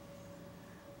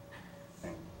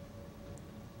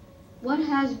 What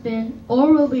has been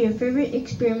or will be your favorite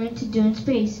experiment to do in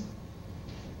space?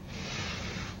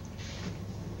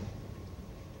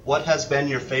 What has been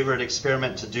your favorite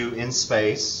experiment to do in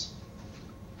space?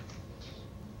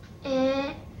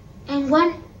 And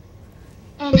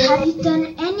have you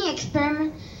done any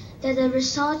experiment that the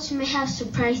results may have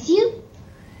surprised you?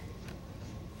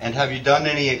 And have you done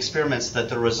any experiments that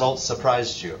the results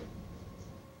surprised you?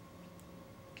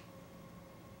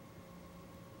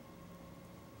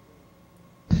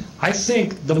 I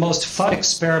think the most fun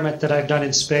experiment that I've done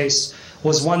in space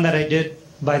was one that I did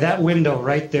by that window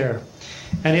right there.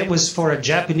 And it was for a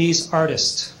Japanese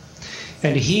artist.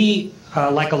 And he,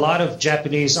 like a lot of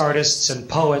Japanese artists and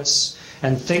poets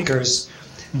and thinkers,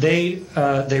 they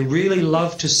really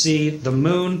love to see the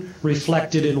moon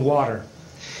reflected in water.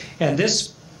 And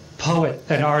this poet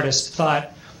and artist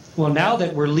thought, well, now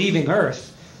that we're leaving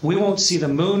Earth, we won't see the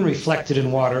moon reflected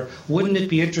in water. Wouldn't it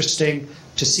be interesting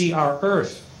to see our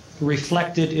Earth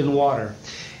reflected in water?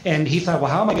 And he thought, well,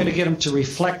 how am I going to get them to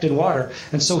reflect in water?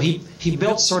 And so he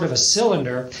built sort of a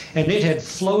cylinder, and it had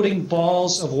floating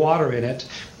balls of water in it,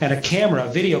 and a camera, a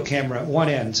video camera at one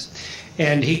end.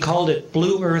 And he called it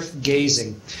Blue Earth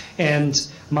Gazing. And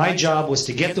my job was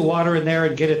to get the water in there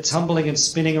and get it tumbling and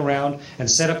spinning around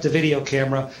and set up the video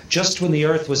camera just when the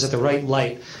Earth was at the right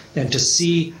light, and to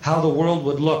see how the world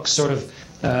would look sort of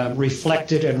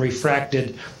reflected and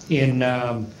refracted in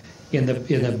in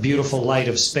the beautiful light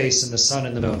of space and the sun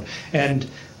and the moon. And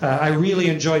I really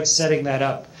enjoyed setting that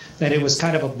up. And it was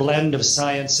kind of a blend of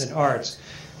science and art.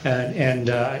 And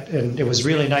it was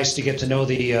really nice to get to know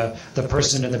the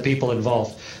person and the people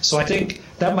involved. So I think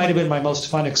that might have been my most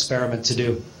fun experiment to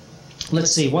do.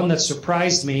 Let's see, one that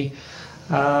surprised me.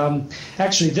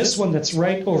 Actually, this one that's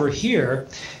right over here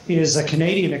is a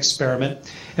Canadian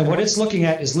experiment. And what it's looking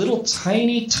at is little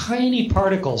tiny, tiny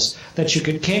particles that you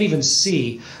can't even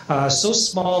see, so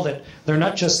small that they're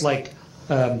not just like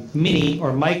mini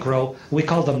or micro. We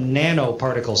call them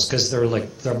nanoparticles because they're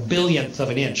a billionth of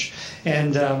an inch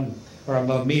and or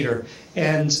a meter.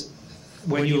 And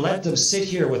when you let them sit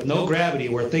here with no gravity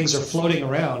where things are floating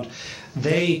around,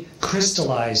 they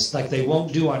crystallize like they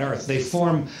won't do on Earth. They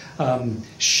form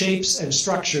shapes and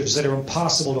structures that are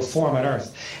impossible to form on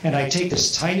Earth. And I take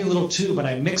this tiny little tube and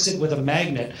I mix it with a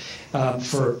magnet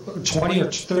for 20 or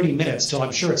 30 minutes till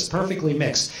I'm sure it's perfectly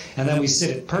mixed. And then we sit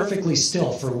it perfectly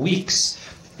still for weeks.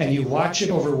 And you watch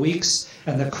it over weeks,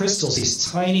 and the crystals,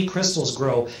 these tiny crystals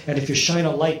grow. And if you shine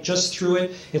a light just through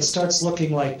it, it starts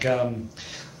looking like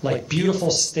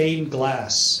beautiful stained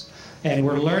glass. And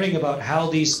we're learning about how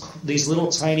these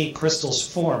little tiny crystals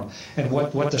form and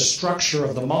what the structure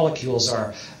of the molecules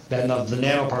are, and of the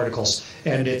nanoparticles.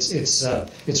 And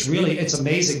it's really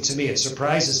amazing to me. It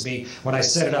surprises me when I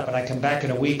set it up and I come back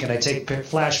in a week and I take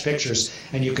flash pictures,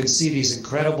 and you can see these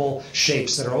incredible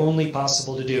shapes that are only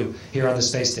possible to do here on the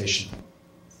space station.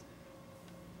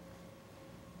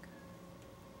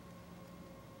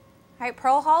 All right,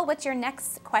 Pearl Hall, what's your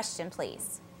next question,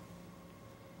 please?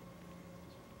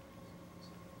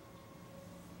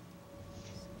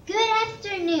 Good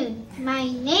afternoon. My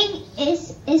name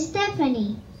is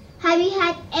Stephanie. Have you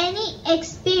had any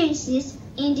experiences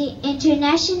in the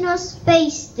International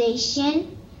Space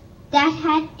Station that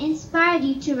had inspired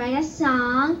you to write a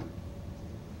song?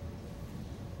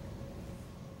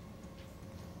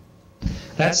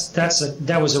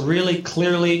 That was a really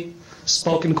clearly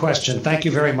spoken question. Thank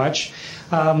you very much.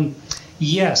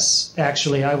 Yes,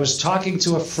 actually, I was talking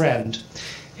to a friend.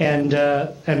 And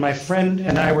my friend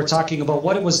and I were talking about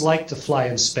what it was like to fly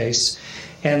in space.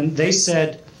 And they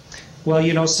said, well,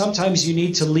 you know, sometimes you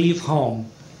need to leave home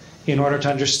in order to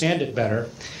understand it better.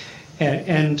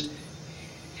 And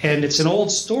it's an old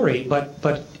story, but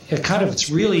it's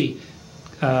really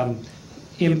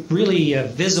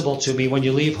visible to me when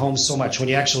you leave home so much, when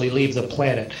you actually leave the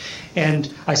planet.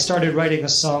 And I started writing a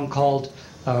song called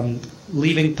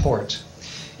Leaving Port,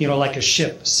 you know, like a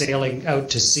ship sailing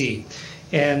out to sea.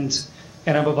 And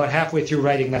I'm about halfway through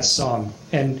writing that song.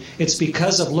 And it's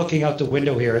because of looking out the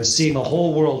window here and seeing the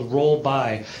whole world roll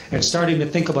by and starting to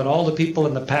think about all the people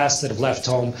in the past that have left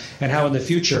home and how in the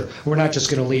future we're not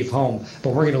just going to leave home,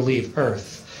 but we're going to leave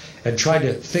Earth. And try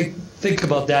to think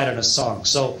about that in a song.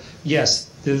 So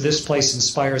yes, this place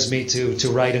inspires me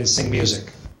to write and sing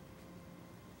music.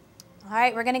 All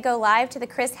right, we're going to go live to the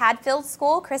Chris Hadfield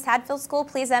School. Chris Hadfield School,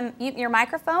 please mute your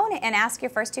microphone and ask your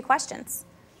first two questions.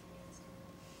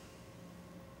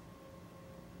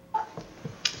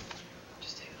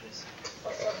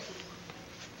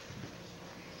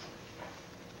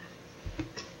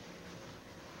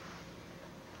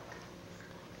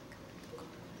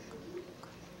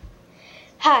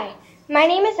 Hi, my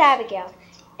name is Abigail,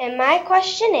 and my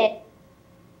question is...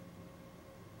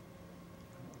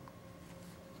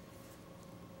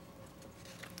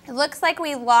 It looks like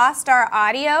we lost our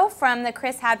audio from the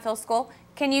Chris Hadfield School.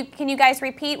 Can you guys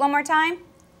repeat one more time?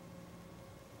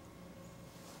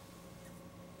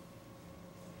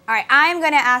 All right, I'm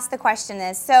going to ask the question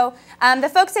this. So the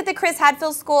folks at the Chris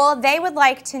Hadfield School, they would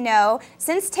like to know,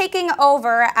 since taking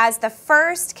over as the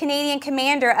first Canadian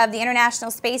commander of the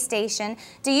International Space Station,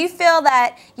 do you feel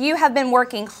that you have been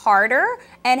working harder,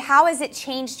 and how has it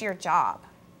changed your job?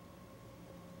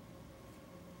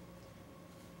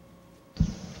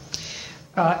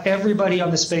 Everybody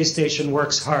on the space station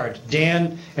works hard.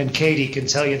 Dan and Katie can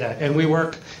tell you that. And we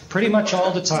work pretty much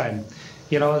all the time.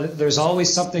 You know, there's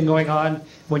always something going on.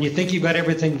 When you think you've got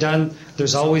everything done,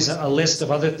 there's always a list of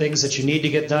other things that you need to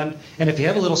get done. And if you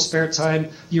have a little spare time,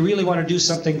 you really want to do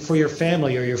something for your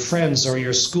family or your friends or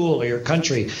your school or your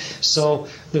country. So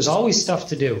there's always stuff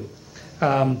to do.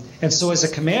 And so as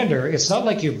a commander, it's not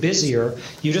like you're busier.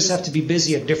 You just have to be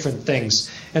busy at different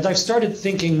things. And I've started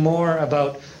thinking more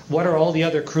about what are all the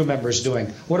other crew members doing?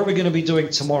 What are we going to be doing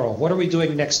tomorrow? What are we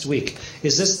doing next week?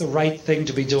 Is this the right thing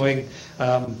to be doing?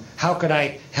 How can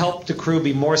I help the crew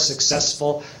be more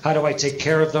successful? How do I take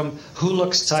care of them? Who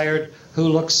looks tired? Who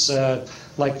looks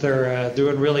like they're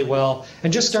doing really well?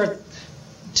 And just start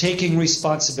taking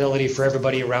responsibility for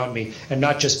everybody around me and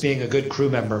not just being a good crew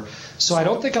member. So I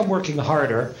don't think I'm working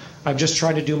harder. I'm just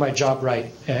trying to do my job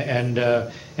right and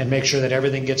make sure that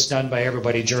everything gets done by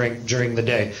everybody during the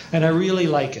day. And I really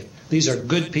like it. These are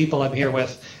good people I'm here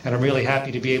with, and I'm really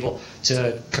happy to be able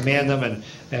to command them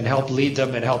and help lead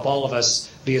them and help all of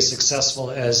us be as successful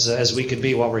as we can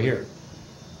be while we're here.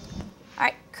 All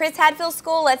right, Chris Hadfield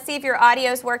School, let's see if your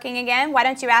audio is working again. Why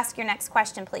don't you ask your next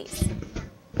question, please?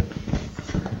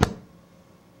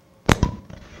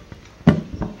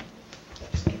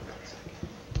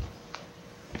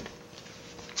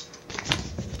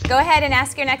 Go ahead and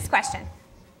ask your next question.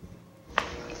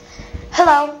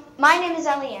 Hello, my name is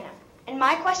Eliana, and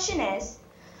my question is,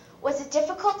 was it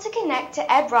difficult to connect to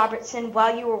Ed Robertson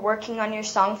while you were working on your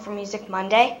song for Music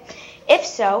Monday? If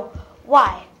so,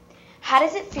 why? How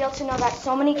does it feel to know that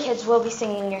so many kids will be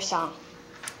singing your song?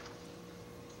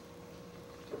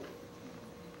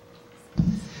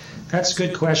 That's a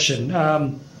good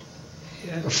question.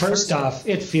 First off,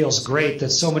 it feels great that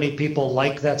so many people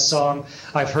like that song.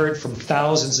 I've heard from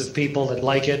thousands of people that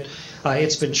like it.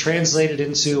 It's been translated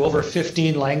into over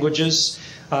 15 languages,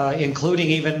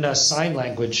 including even sign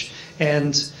language.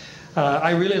 And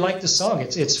I really like the song.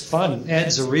 It's fun.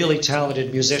 Ed's a really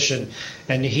talented musician,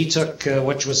 and he took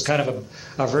what was kind of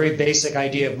a very basic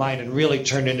idea of mine and really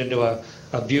turned it into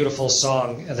a beautiful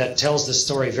song that tells the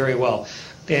story very well.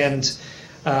 And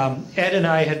Ed and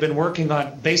I had been working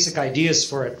on basic ideas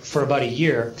for it for about a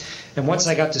year. And once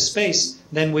I got to space,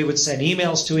 then we would send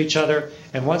emails to each other.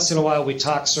 And once in a while, we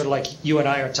talk sort of like you and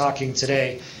I are talking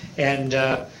today. And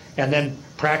then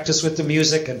practice with the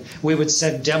music. And we would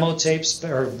send demo tapes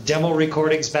or demo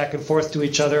recordings back and forth to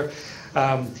each other.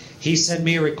 He sent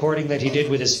me a recording that he did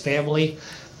with his family.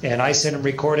 And I sent him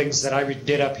recordings that I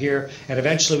did up here, and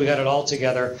eventually we got it all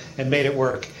together and made it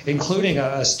work, including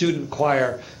a student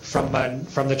choir from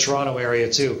the Toronto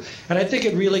area too. And I think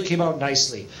it really came out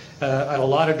nicely, at a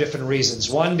lot of different reasons.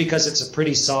 One, because it's a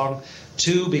pretty song.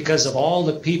 Two, because of all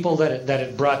the people that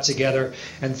it brought together.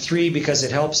 And three, because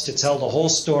it helps to tell the whole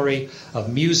story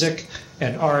of music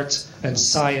and art and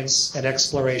science and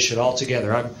exploration all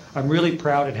together. I'm really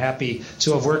proud and happy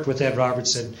to have worked with Ed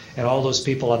Robertson and all those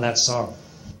people on that song.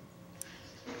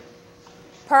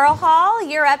 Pearl Hall,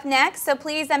 you're up next, so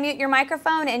please unmute your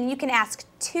microphone and you can ask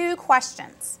 2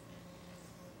 questions.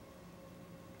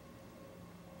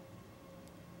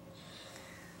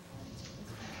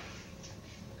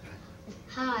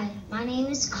 Hi, my name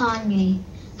is Kanye.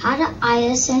 How do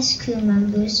ISS crew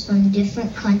members from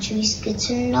different countries get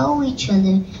to know each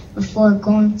other before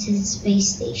going to the space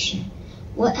station?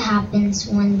 What happens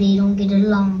when they don't get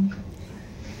along?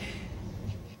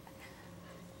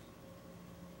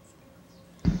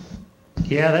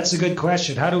 Yeah, that's a good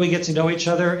question. How do we get to know each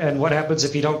other, and what happens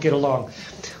if you don't get along?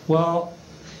 Well,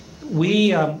 we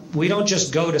don't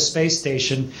just go to space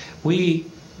station. We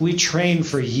train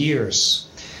for years.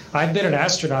 I've been an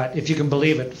astronaut, if you can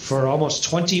believe it, for almost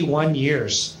 21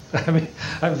 years. I mean,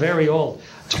 I'm very old.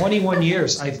 21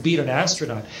 years I've been an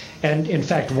astronaut. And in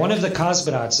fact, one of the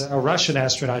cosmonauts, a Russian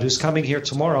astronaut who's coming here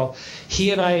tomorrow,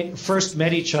 he and I first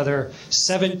met each other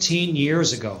 17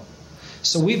 years ago.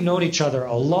 So we've known each other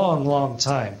a long, long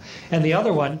time. And the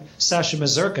other one, Sasha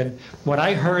Mazurkin, when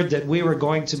I heard that we were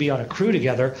going to be on a crew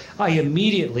together, I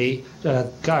immediately,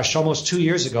 almost 2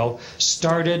 years ago,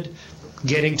 started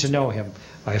getting to know him.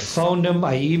 I phoned him,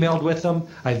 I emailed with him,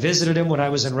 I visited him when I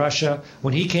was in Russia.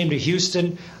 When he came to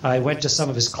Houston, I went to some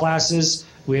of his classes.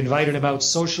 We invited him out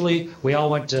socially. We all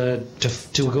went to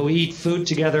go eat food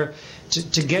together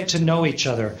to get to know each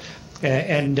other.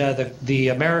 And the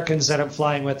Americans that I'm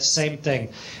flying with, same thing.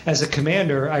 As a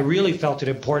commander, I really felt it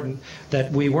important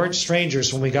that we weren't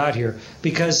strangers when we got here,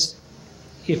 because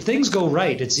if things go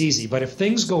right, it's easy. But if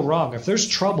things go wrong, if there's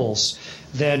troubles,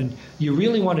 then you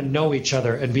really want to know each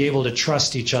other and be able to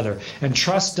trust each other. And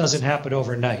trust doesn't happen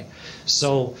overnight.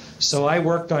 So I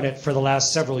worked on it for the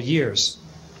last several years.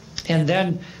 And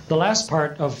then the last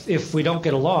part of if we don't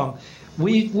get along,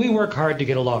 we work hard to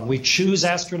get along. We choose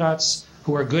astronauts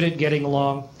who are good at getting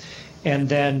along, and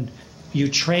then you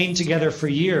train together for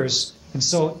years. And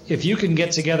so if you can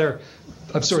get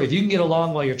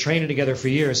along while you're training together for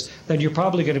years, then you're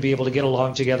probably going to be able to get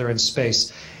along together in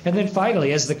space. And then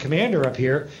finally, as the commander up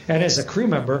here and as a crew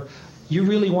member, you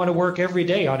really want to work every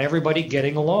day on everybody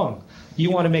getting along.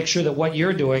 You want to make sure that what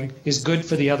you're doing is good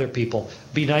for the other people.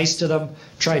 Be nice to them.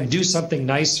 Try and do something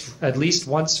nice at least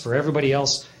once for everybody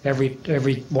else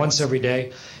once every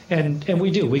day. And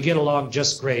we do. We get along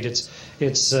just great.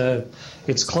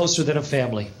 It's closer than a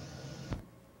family.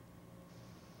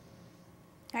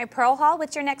 All right, Pearl Hall,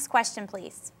 what's your next question,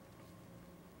 please?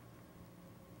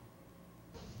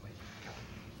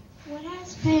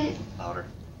 has been... Louder.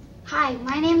 Hi,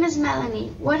 my name is Melanie.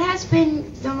 What has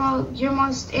been your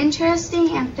most interesting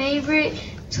and favorite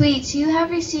tweets you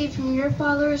have received from your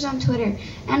followers on Twitter,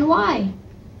 and why?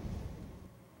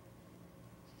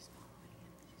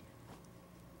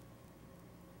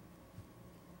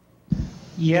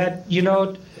 Yeah, you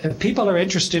know, people are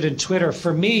interested in Twitter.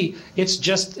 For me, it's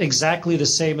just exactly the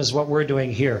same as what we're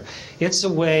doing here. It's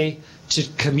a way to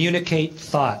communicate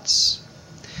thoughts.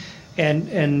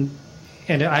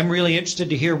 And I'm really interested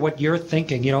to hear what you're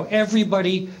thinking. You know,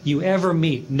 everybody you ever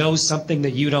meet knows something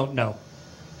that you don't know.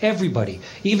 Everybody.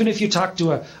 Even if you talk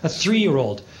to a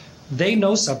 3-year-old, they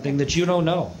know something that you don't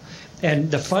know.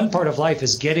 And the fun part of life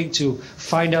is getting to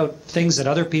find out things that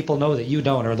other people know that you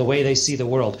don't, or the way they see the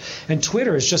world. And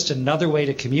Twitter is just another way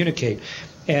to communicate.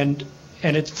 And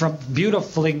it's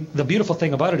the beautiful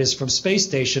thing about it is from Space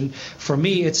Station, for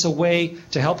me, it's a way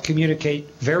to help communicate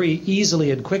very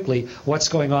easily and quickly what's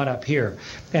going on up here.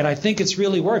 And I think it's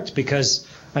really worked because,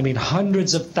 I mean,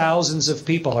 hundreds of thousands of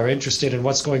people are interested in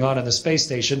what's going on in the space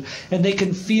station, and they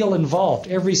can feel involved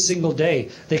every single day.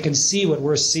 They can see what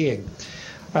we're seeing.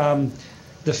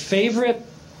 The favorite,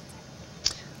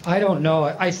 I don't know.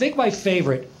 I think my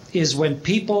favorite is when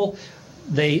people,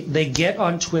 they get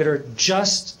on Twitter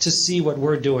just to see what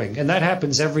we're doing. And that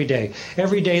happens every day.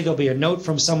 Every day there'll be a note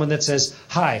from someone that says,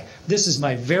 "Hi, this is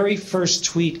my very first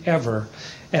tweet ever,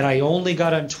 and I only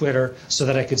got on Twitter so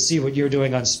that I could see what you're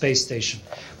doing on Space Station."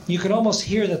 You can almost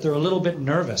hear that they're a little bit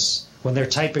nervous when they're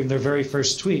typing their very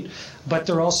first tweet, but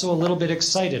they're also a little bit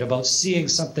excited about seeing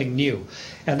something new.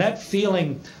 And that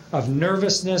feeling of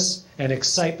nervousness and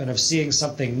excitement of seeing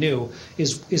something new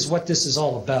is what this is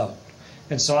all about.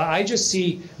 And so I just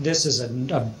see this as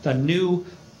a new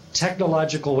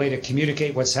technological way to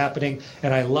communicate what's happening,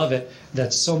 and I love it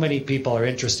that so many people are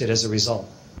interested as a result.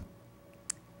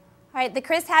 All right, the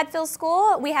Chris Hadfield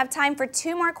School, we have time for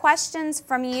 2 more questions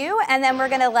from you, and then we're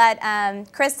going to let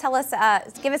Chris tell us,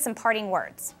 give us some parting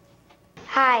words.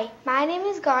 Hi, my name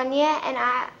is Ganya,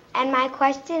 and my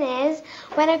question is,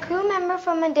 when a crew member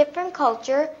from a different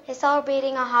culture is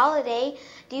celebrating a holiday,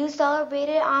 do you celebrate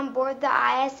it on board the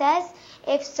ISS?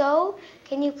 If so,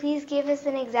 can you please give us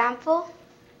an example?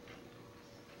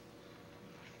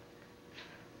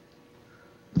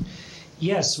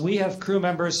 Yes, we have crew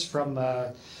members from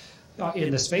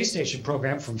in the space station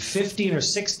program from 15 or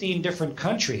 16 different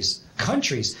countries.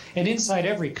 And inside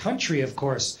every country, of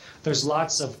course, there's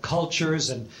lots of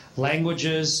cultures and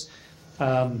languages.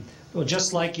 Well,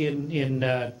 just like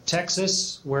in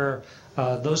Texas, where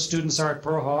those students are at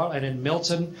Pearl Harbor, and in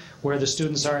Milton, where the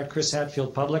students are at Chris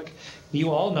Hadfield Public, you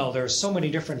all know there are so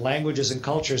many different languages and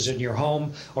cultures in your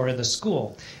home or in the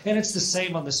school. And it's the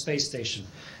same on the space station.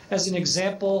 As an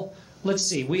example, let's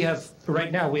see,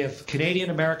 right now we have Canadian,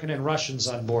 American, and Russians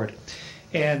on board.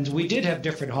 And we did have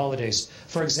different holidays.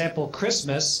 For example,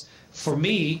 Christmas, for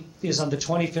me, is on the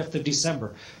 25th of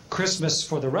December. Christmas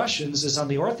for the Russians is on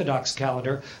the Orthodox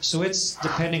calendar, so it's,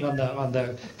 depending on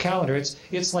the calendar,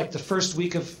 it's like the first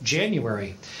week of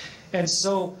January. And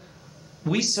so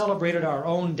we celebrated our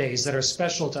own days that are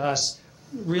special to us,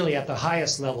 really at the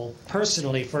highest level,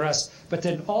 personally for us, but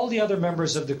then all the other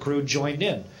members of the crew joined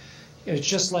in. It's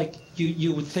just like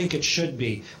you would think it should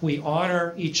be. We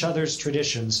honor each other's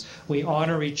traditions. We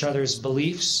honor each other's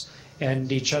beliefs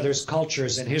and each other's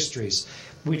cultures and histories.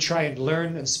 We try and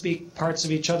learn and speak parts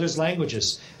of each other's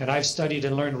languages. And I've studied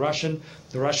and learned Russian.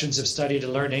 The Russians have studied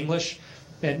and learned English.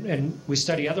 And we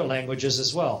study other languages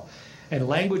as well. And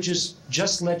languages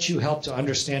just let you help to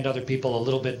understand other people a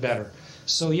little bit better.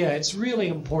 So yeah, it's really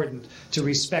important to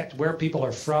respect where people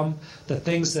are from, the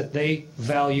things that they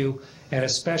value, and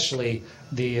especially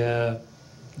the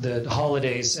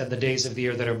holidays and the days of the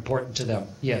year that are important to them.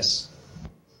 Yes.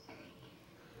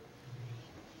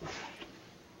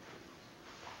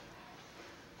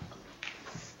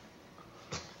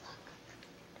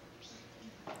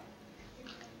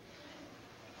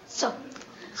 So,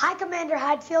 hi Commander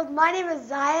Hadfield, my name is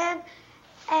Zion,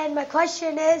 and my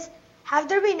question is, have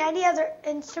there been any other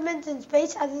instruments in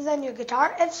space other than your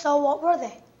guitar? If so, what were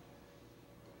they?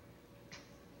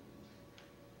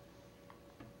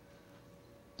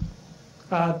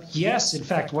 Yes, in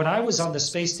fact, when I was on the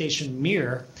space station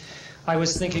Mir, I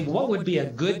was thinking, what would be a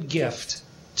good gift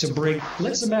to bring?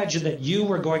 Let's imagine that you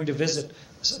were going to visit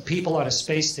people on a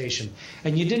space station,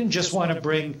 and you didn't just want to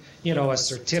bring, you know, a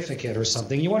certificate or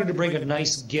something. You wanted to bring a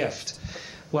nice gift.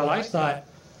 Well, I thought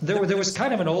there was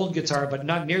kind of an old guitar, but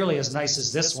not nearly as nice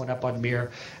as this one up on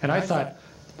Mir. And I thought,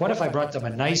 what if I brought them a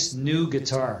nice new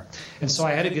guitar? And so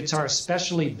I had a guitar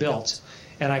specially built,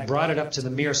 and I brought it up to the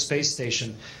Mir space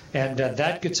station. And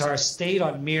that guitar stayed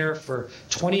on Mir for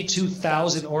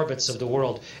 22,000 orbits of the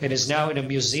world and is now in a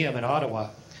museum in Ottawa.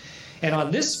 And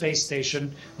on this space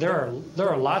station, there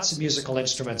are lots of musical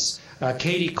instruments.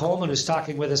 Katie Coleman, who's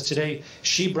talking with us today,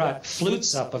 she brought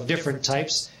flutes up of different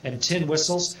types and tin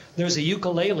whistles. There's a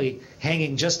ukulele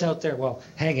hanging just out there, well,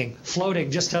 floating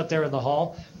just out there in the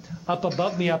hall. Up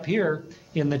above me up here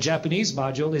in the Japanese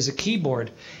module is a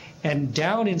keyboard. And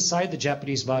down inside the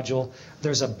Japanese module,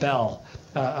 there's a bell,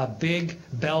 a big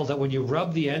bell that when you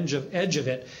rub the edge of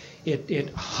it, it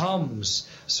hums,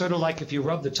 sort of like if you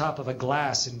rub the top of a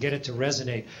glass and get it to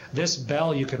resonate. This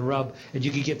bell you can rub, and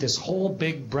you can get this whole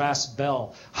big brass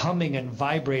bell humming and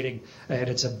vibrating, and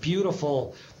it's a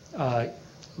beautiful,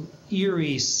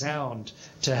 eerie sound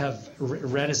to have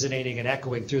resonating and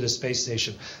echoing through the space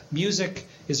station. Music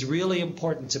is really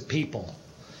important to people.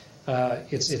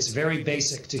 It's very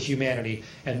basic to humanity,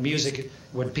 and music,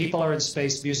 when people are in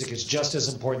space, music is just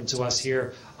as important to us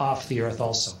here off the Earth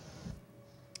also.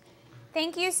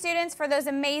 Thank you, students, for those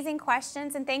amazing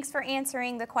questions, and thanks for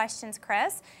answering the questions,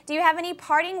 Chris. Do you have any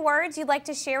parting words you'd like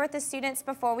to share with the students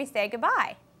before we say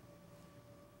goodbye?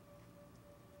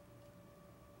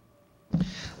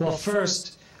 Well,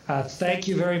 first, thank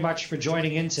you very much for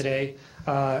joining in today.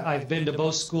 I've been to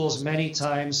both schools many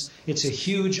times. It's a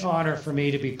huge honor for me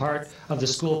to be part of the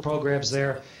school programs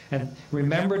there. And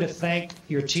remember to thank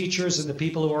your teachers and the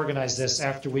people who organize this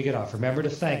after we get off. Remember to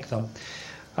thank them.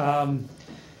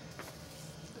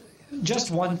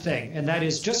 Just one thing, and that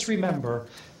is just remember,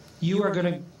 you're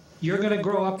gonna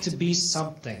grow up to be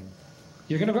something.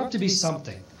 You're gonna grow up to be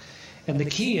something. And the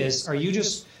key is, are you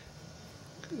just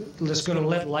going to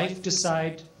let life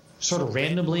decide sort of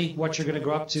randomly what you're going to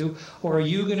grow up to, or are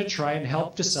you going to try and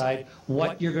help decide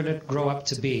what you're going to grow up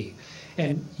to be?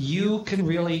 And you can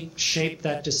really shape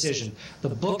that decision. The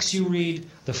books you read,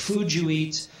 the food you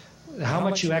eat, how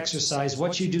much you exercise,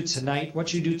 what you do tonight,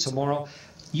 what you do tomorrow,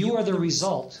 you are the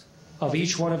result of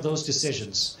each one of those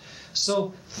decisions.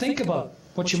 So think about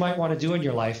what you might want to do in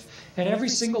your life, and every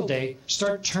single day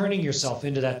start turning yourself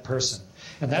into that person.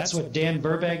 And that's what Dan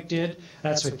Burbank did,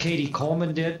 that's what Katie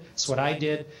Coleman did, that's what I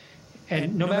did.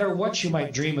 And no matter what you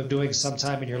might dream of doing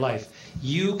sometime in your life,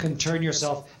 you can turn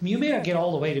yourself, I mean, you may not get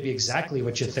all the way to be exactly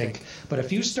what you think, but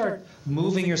if you start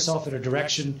moving yourself in a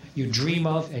direction you dream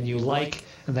of and you like,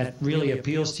 and that really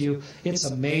appeals to you, it's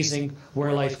amazing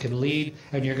where life can lead,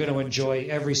 and you're going to enjoy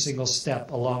every single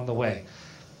step along the way.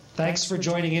 Thanks for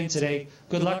joining in today.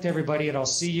 Good luck to everybody, and I'll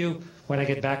see you when I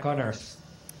get back on Earth.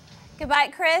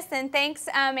 Goodbye, Chris, and thanks,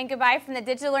 and goodbye from the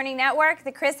Digital Learning Network,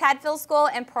 the Chris Hadfield School,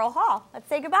 and Pearl Hall. Let's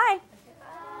say goodbye.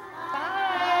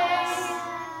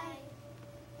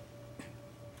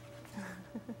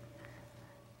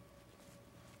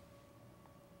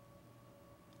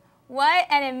 What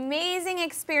an amazing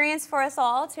experience for us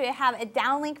all to have a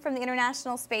downlink from the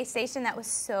International Space Station. That was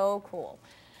so cool.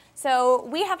 So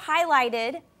we have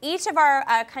highlighted each of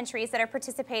our countries that are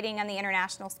participating on the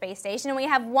International Space Station, and we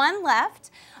have one left.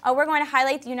 We're going to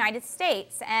highlight the United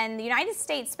States, and the United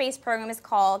States space program is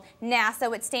called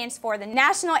NASA, which stands for the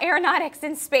National Aeronautics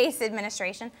and Space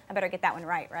Administration. I better get that one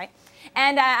right?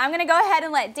 And I'm going to go ahead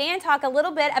and let Dan talk a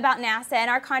little bit about NASA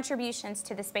and our contributions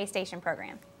to the space station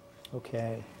program.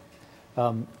 Okay.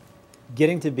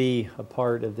 Getting to be a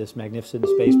part of this magnificent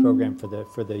space program for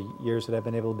the years that I've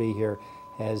been able to be here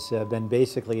has been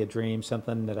basically a dream,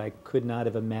 something that I could not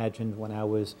have imagined when I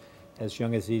was as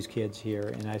young as these kids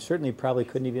here, and I certainly probably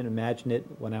couldn't even imagine it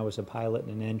when I was a pilot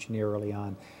and an engineer early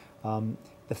on.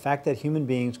 The fact that human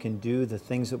beings can do the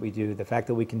things that we do, the fact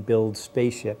that we can build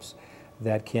spaceships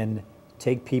that can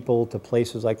take people to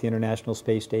places like the International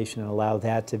Space Station and allow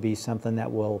that to be something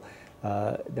that will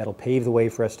that'll pave the way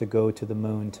for us to go to the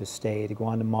moon, to stay, to go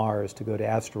on to Mars, to go to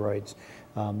asteroids.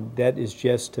 That is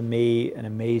just, to me, an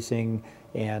amazing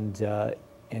and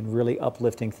really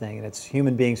uplifting thing. And it's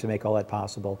human beings who make all that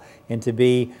possible. And to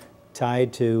be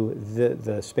tied to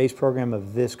the space program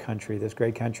of this country, this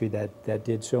great country that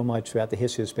did so much throughout the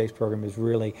history of the space program, is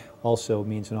really also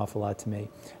means an awful lot to me.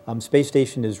 Space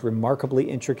station is remarkably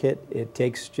intricate. It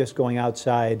takes just going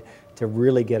outside to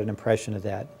really get an impression of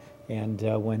that. And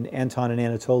when Anton and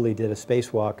Anatoly did a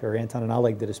spacewalk, or Anton and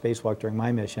Oleg did a spacewalk during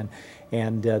my mission,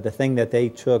 and the thing that they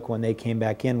took when they came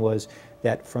back in was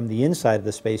that from the inside of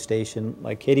the space station,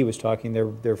 like Katie was talking,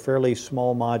 they're fairly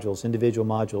small modules, individual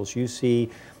modules. You see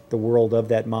the world of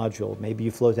that module. Maybe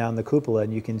you float down the cupola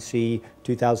and you can see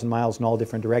 2,000 miles in all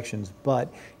different directions,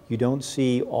 but you don't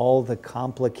see all the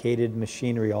complicated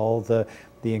machinery, all the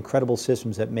incredible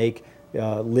systems that make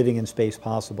living in space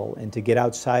possible. And to get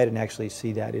outside and actually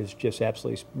see that is just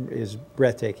absolutely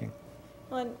breathtaking.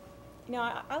 Well, You know,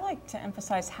 I like to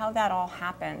emphasize how that all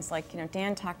happens. Like, you know,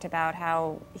 Dan talked about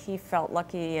how he felt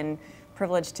lucky and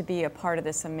privileged to be a part of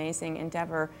this amazing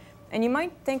endeavor. And you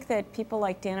might think that people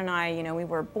like Dan and I, you know, we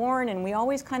were born and we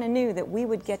always kind of knew that we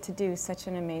would get to do such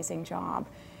an amazing job.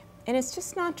 And it's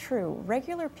just not true.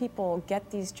 Regular people get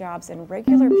these jobs, and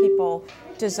regular people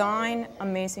design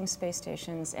amazing space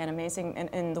stations and amazing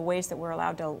in the ways that we're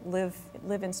allowed to live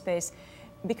in space,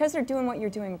 because they're doing what you're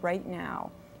doing right now.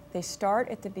 They start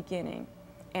at the beginning,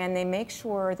 and they make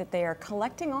sure that they are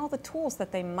collecting all the tools that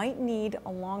they might need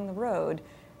along the road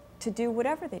to do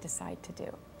whatever they decide to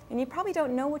do. And you probably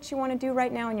don't know what you want to do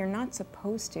right now, and you're not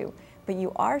supposed to, but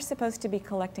you are supposed to be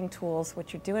collecting tools,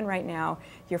 what you're doing right now.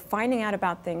 You're finding out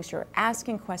about things, you're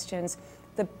asking questions,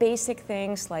 the basic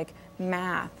things like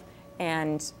math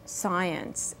and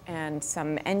science and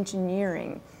some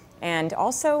engineering, and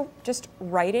also just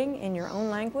writing in your own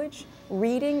language,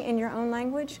 reading in your own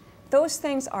language. Those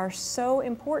things are so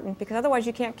important, because otherwise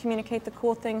you can't communicate the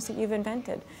cool things that you've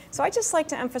invented. So I just like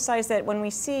to emphasize that when we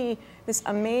see this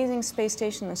amazing space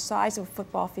station the size of a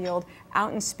football field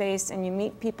out in space, and you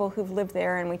meet people who've lived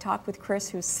there, and we talk with Chris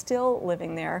who's still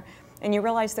living there, and you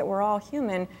realize that we're all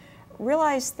human,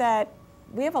 realize that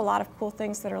we have a lot of cool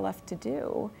things that are left to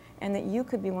do, and that you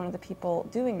could be one of the people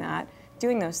doing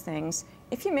those things,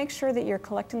 if you make sure that you're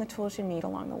collecting the tools you need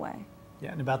along the way.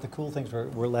 Yeah, and about the cool things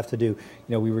we're left to do. You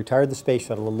know, we retired the space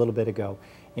shuttle a little bit ago,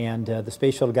 and the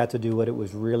space shuttle got to do what it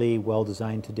was really well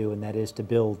designed to do, and that is to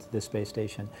build this space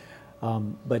station.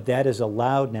 But that has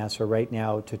allowed NASA right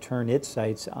now to turn its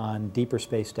sights on deeper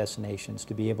space destinations,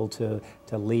 to be able to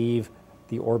leave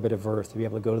the orbit of Earth, to be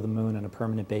able to go to the moon on a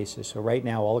permanent basis. So right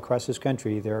now, all across this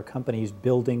country, there are companies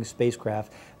building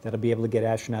spacecraft that'll be able to get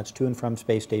astronauts to and from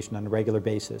space station on a regular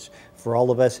basis. For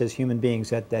all of us as human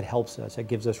beings, that helps us. That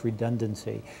gives us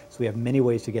redundancy. So we have many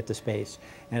ways to get to space.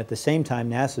 And at the same time,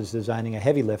 NASA's designing a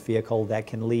heavy lift vehicle that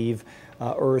can leave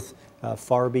Earth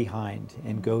far behind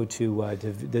and go to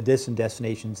the distant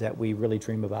destinations that we really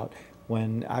dream about.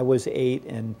 When I was 8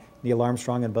 and Neil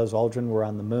Armstrong and Buzz Aldrin were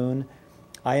on the moon,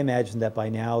 I imagined that by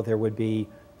now there would be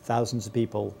thousands of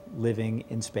people living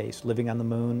in space, living on the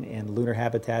moon in lunar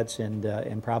habitats,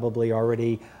 and probably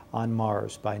already on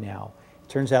Mars by now. It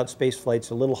turns out space flight's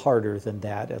a little harder than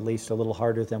that, at least a little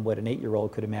harder than what an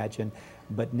 8-year-old could imagine.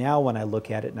 But now when I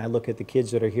look at it, and I look at the kids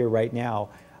that are here right now,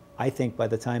 I think by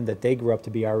the time that they grow up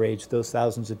to be our age, those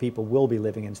thousands of people will be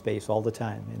living in space all the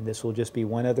time. And this will just be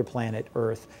one other planet,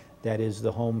 Earth, that is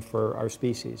the home for our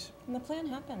species. And the plan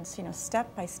happens, you know,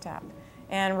 step by step.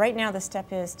 And right now the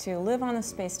step is to live on the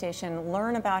space station,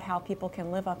 learn about how people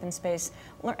can live up in space,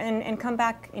 and come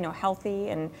back, you know, healthy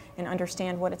and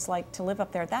understand what it's like to live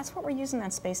up there. That's what we're using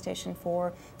that space station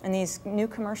for. And these new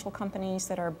commercial companies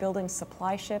that are building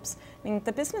supply ships, I mean,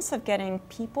 the business of getting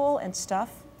people and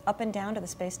stuff up and down to the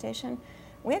space station,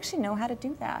 we actually know how to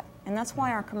do that. And that's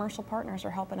why our commercial partners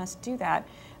are helping us do that.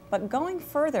 But going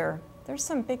further, there's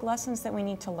some big lessons that we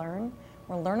need to learn.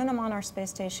 We're learning them on our space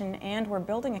station, and we're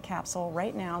building a capsule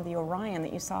right now, the Orion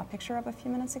that you saw a picture of a few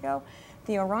minutes ago.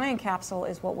 The Orion capsule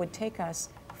is what would take us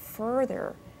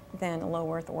further than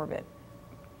low Earth orbit.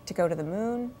 To go to the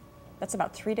moon, that's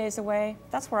about 3 days away.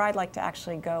 That's where I'd like to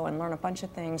actually go and learn a bunch of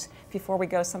things before we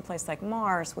go someplace like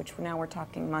Mars, which now we're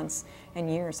talking months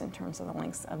and years in terms of the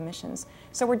lengths of missions.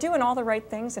 So we're doing all the right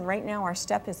things, and right now our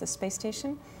step is the space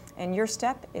station, and your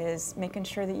step is making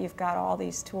sure that you've got all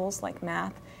these tools like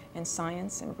math and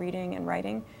science and reading and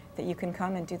writing, that you can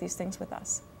come and do these things with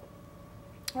us.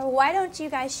 Well, why don't you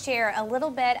guys share a little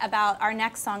bit about our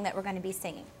next song that we're going to be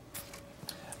singing?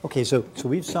 Okay, so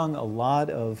we've sung a lot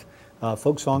of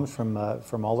folk songs from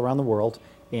all around the world,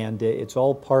 and it's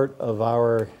all part of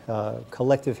our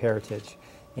collective heritage.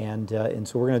 And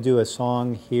so we're going to do a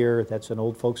song here that's an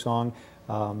old folk song,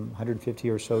 150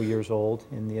 or so years old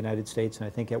in the United States, and I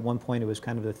think at one point it was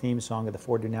kind of the theme song of the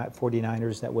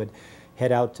 49ers that would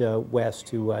head out west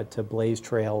to blaze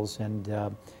trails, and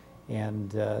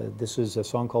this is a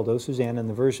song called "Oh Susanna," and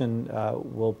the version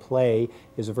we'll play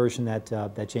is a version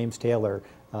that James Taylor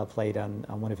played on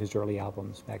one of his early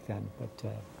albums back then.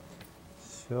 But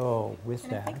so with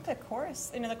that, I think the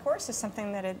chorus, you know, the chorus is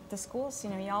something that at the schools, you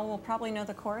know, y'all will probably know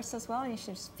the chorus as well, and you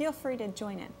should just feel free to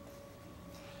join in.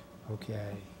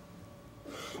 Okay.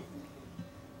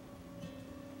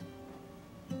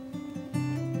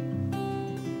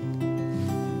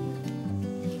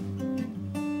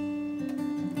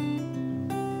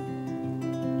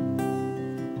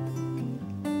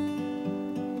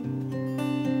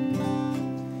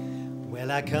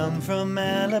 Well, I come from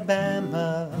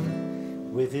Alabama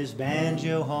with his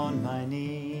banjo on my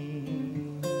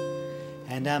knee,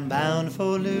 and I'm bound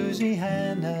for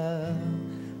Louisiana,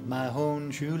 my own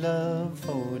true love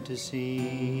for to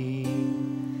see.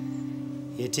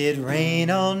 It did rain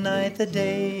all night the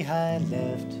day I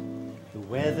left, the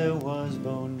weather was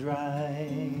bone dry.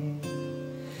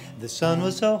 The sun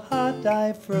was so hot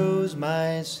I froze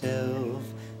myself.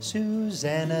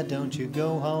 Susanna, don't you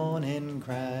go on and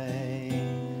cry.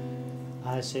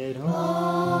 I said,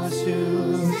 oh,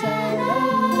 Susanna,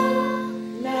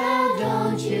 now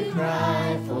don't you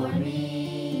cry for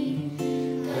me,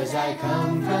 'cause I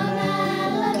come from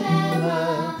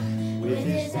Alabama with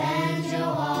this banjo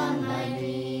on my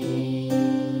knee.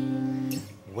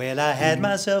 Well, I had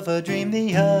myself a dream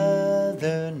the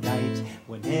other night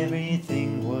when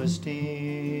everything was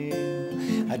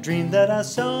still. I dreamed that I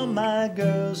saw my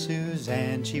girl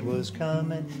Suzanne, she was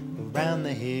coming around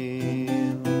the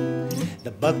hill.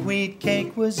 The buckwheat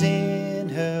cake was in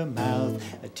her mouth,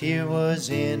 a tear was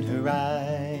in her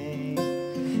eye.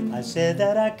 I said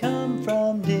that I come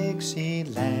from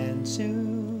Dixieland,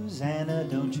 Susanna,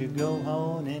 don't you go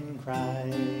on and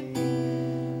cry.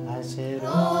 I said,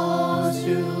 oh,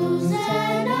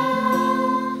 Susanna,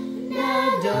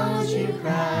 now don't you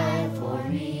cry for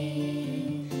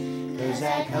me, 'cause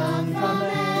I come from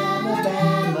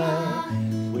Alabama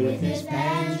with this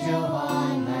banjo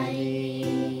on my knee.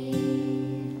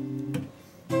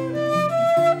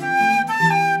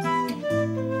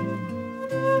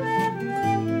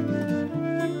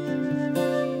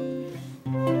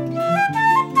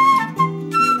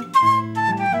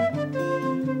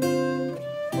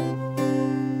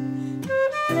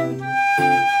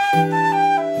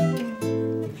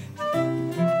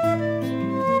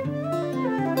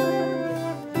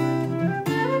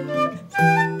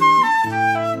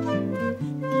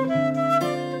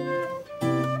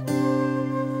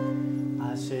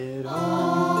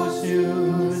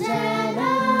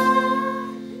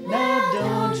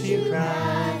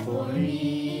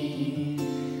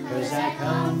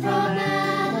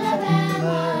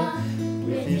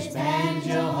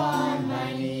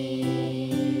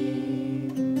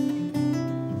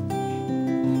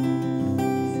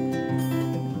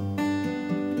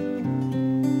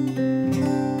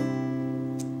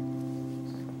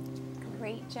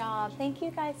 Thank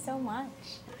you guys so much.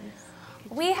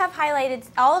 We have highlighted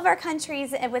all of our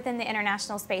countries within the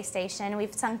International Space Station.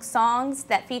 We've sung songs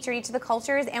that feature each of the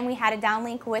cultures, and we had a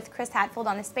downlink with Chris Hadfield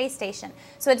on the space station.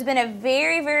 So it's been a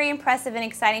very, very impressive and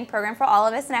exciting program for all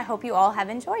of us, and I hope you all have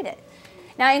enjoyed it.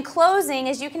 Now, in closing,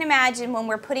 as you can imagine, when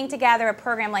we're putting together a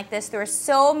program like this, there are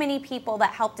so many people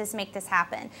that helped us make this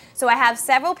happen. So I have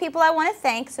several people I want to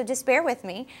thank, so just bear with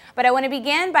me. But I want to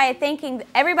begin by thanking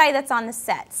everybody that's on the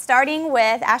set, starting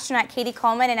with astronaut Katie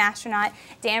Coleman and astronaut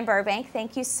Dan Burbank.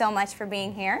 Thank you so much for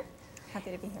being here.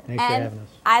 Happy to be here. Thanks for having us.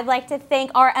 I'd like to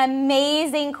thank our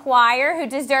amazing choir, who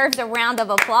deserves a round of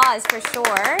applause for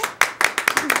sure.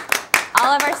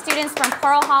 All of our students from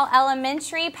Pearl Hall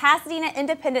Elementary, Pasadena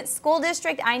Independent School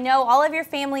District. I know all of your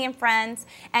family and friends,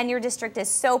 and your district is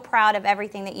so proud of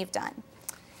everything that you've done.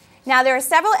 Now, there are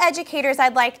several educators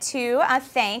I'd like to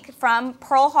thank from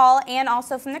Pearl Hall and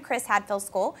also from the Chris Hadfield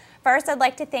School. First, I'd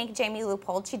like to thank Jami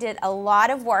Lupold. She did a lot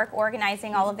of work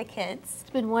organizing all of the kids. It's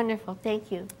been wonderful.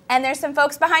 Thank you. And there's some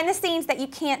folks behind the scenes that you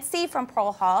can't see from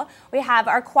Pearl Hall. We have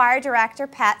our choir director,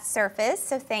 Pat Surface,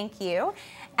 so thank you.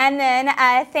 And then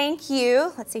thank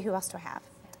you, let's see, who else do I have?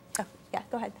 Oh, yeah,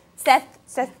 go ahead.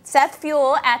 Seth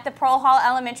Fewell at the Pearl Hall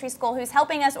Elementary School, who's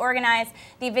helping us organize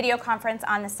the video conference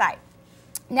on the site.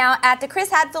 Now, at the Chris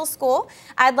Hadfield School,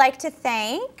 I'd like to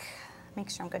thank,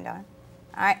 make sure I'm good down.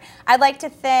 All right, I'd like to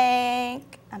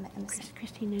thank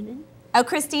Christina Noonan. Oh,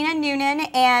 Christina Noonan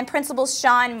and Principal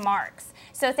Sean Marks.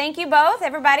 So thank you both,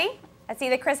 everybody. I see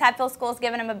the Chris Hadfield School is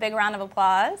giving them a big round of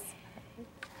applause.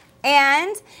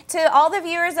 And to all the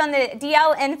viewers on the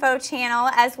DL Info channel,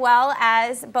 as well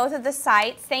as both of the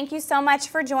sites, thank you so much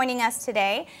for joining us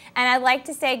today. And I'd like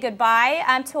to say goodbye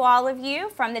to all of you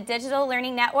from the Digital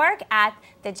Learning Network at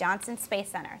the Johnson Space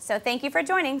Center. So thank you for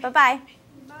joining. Bye-bye.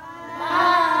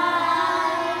 Bye.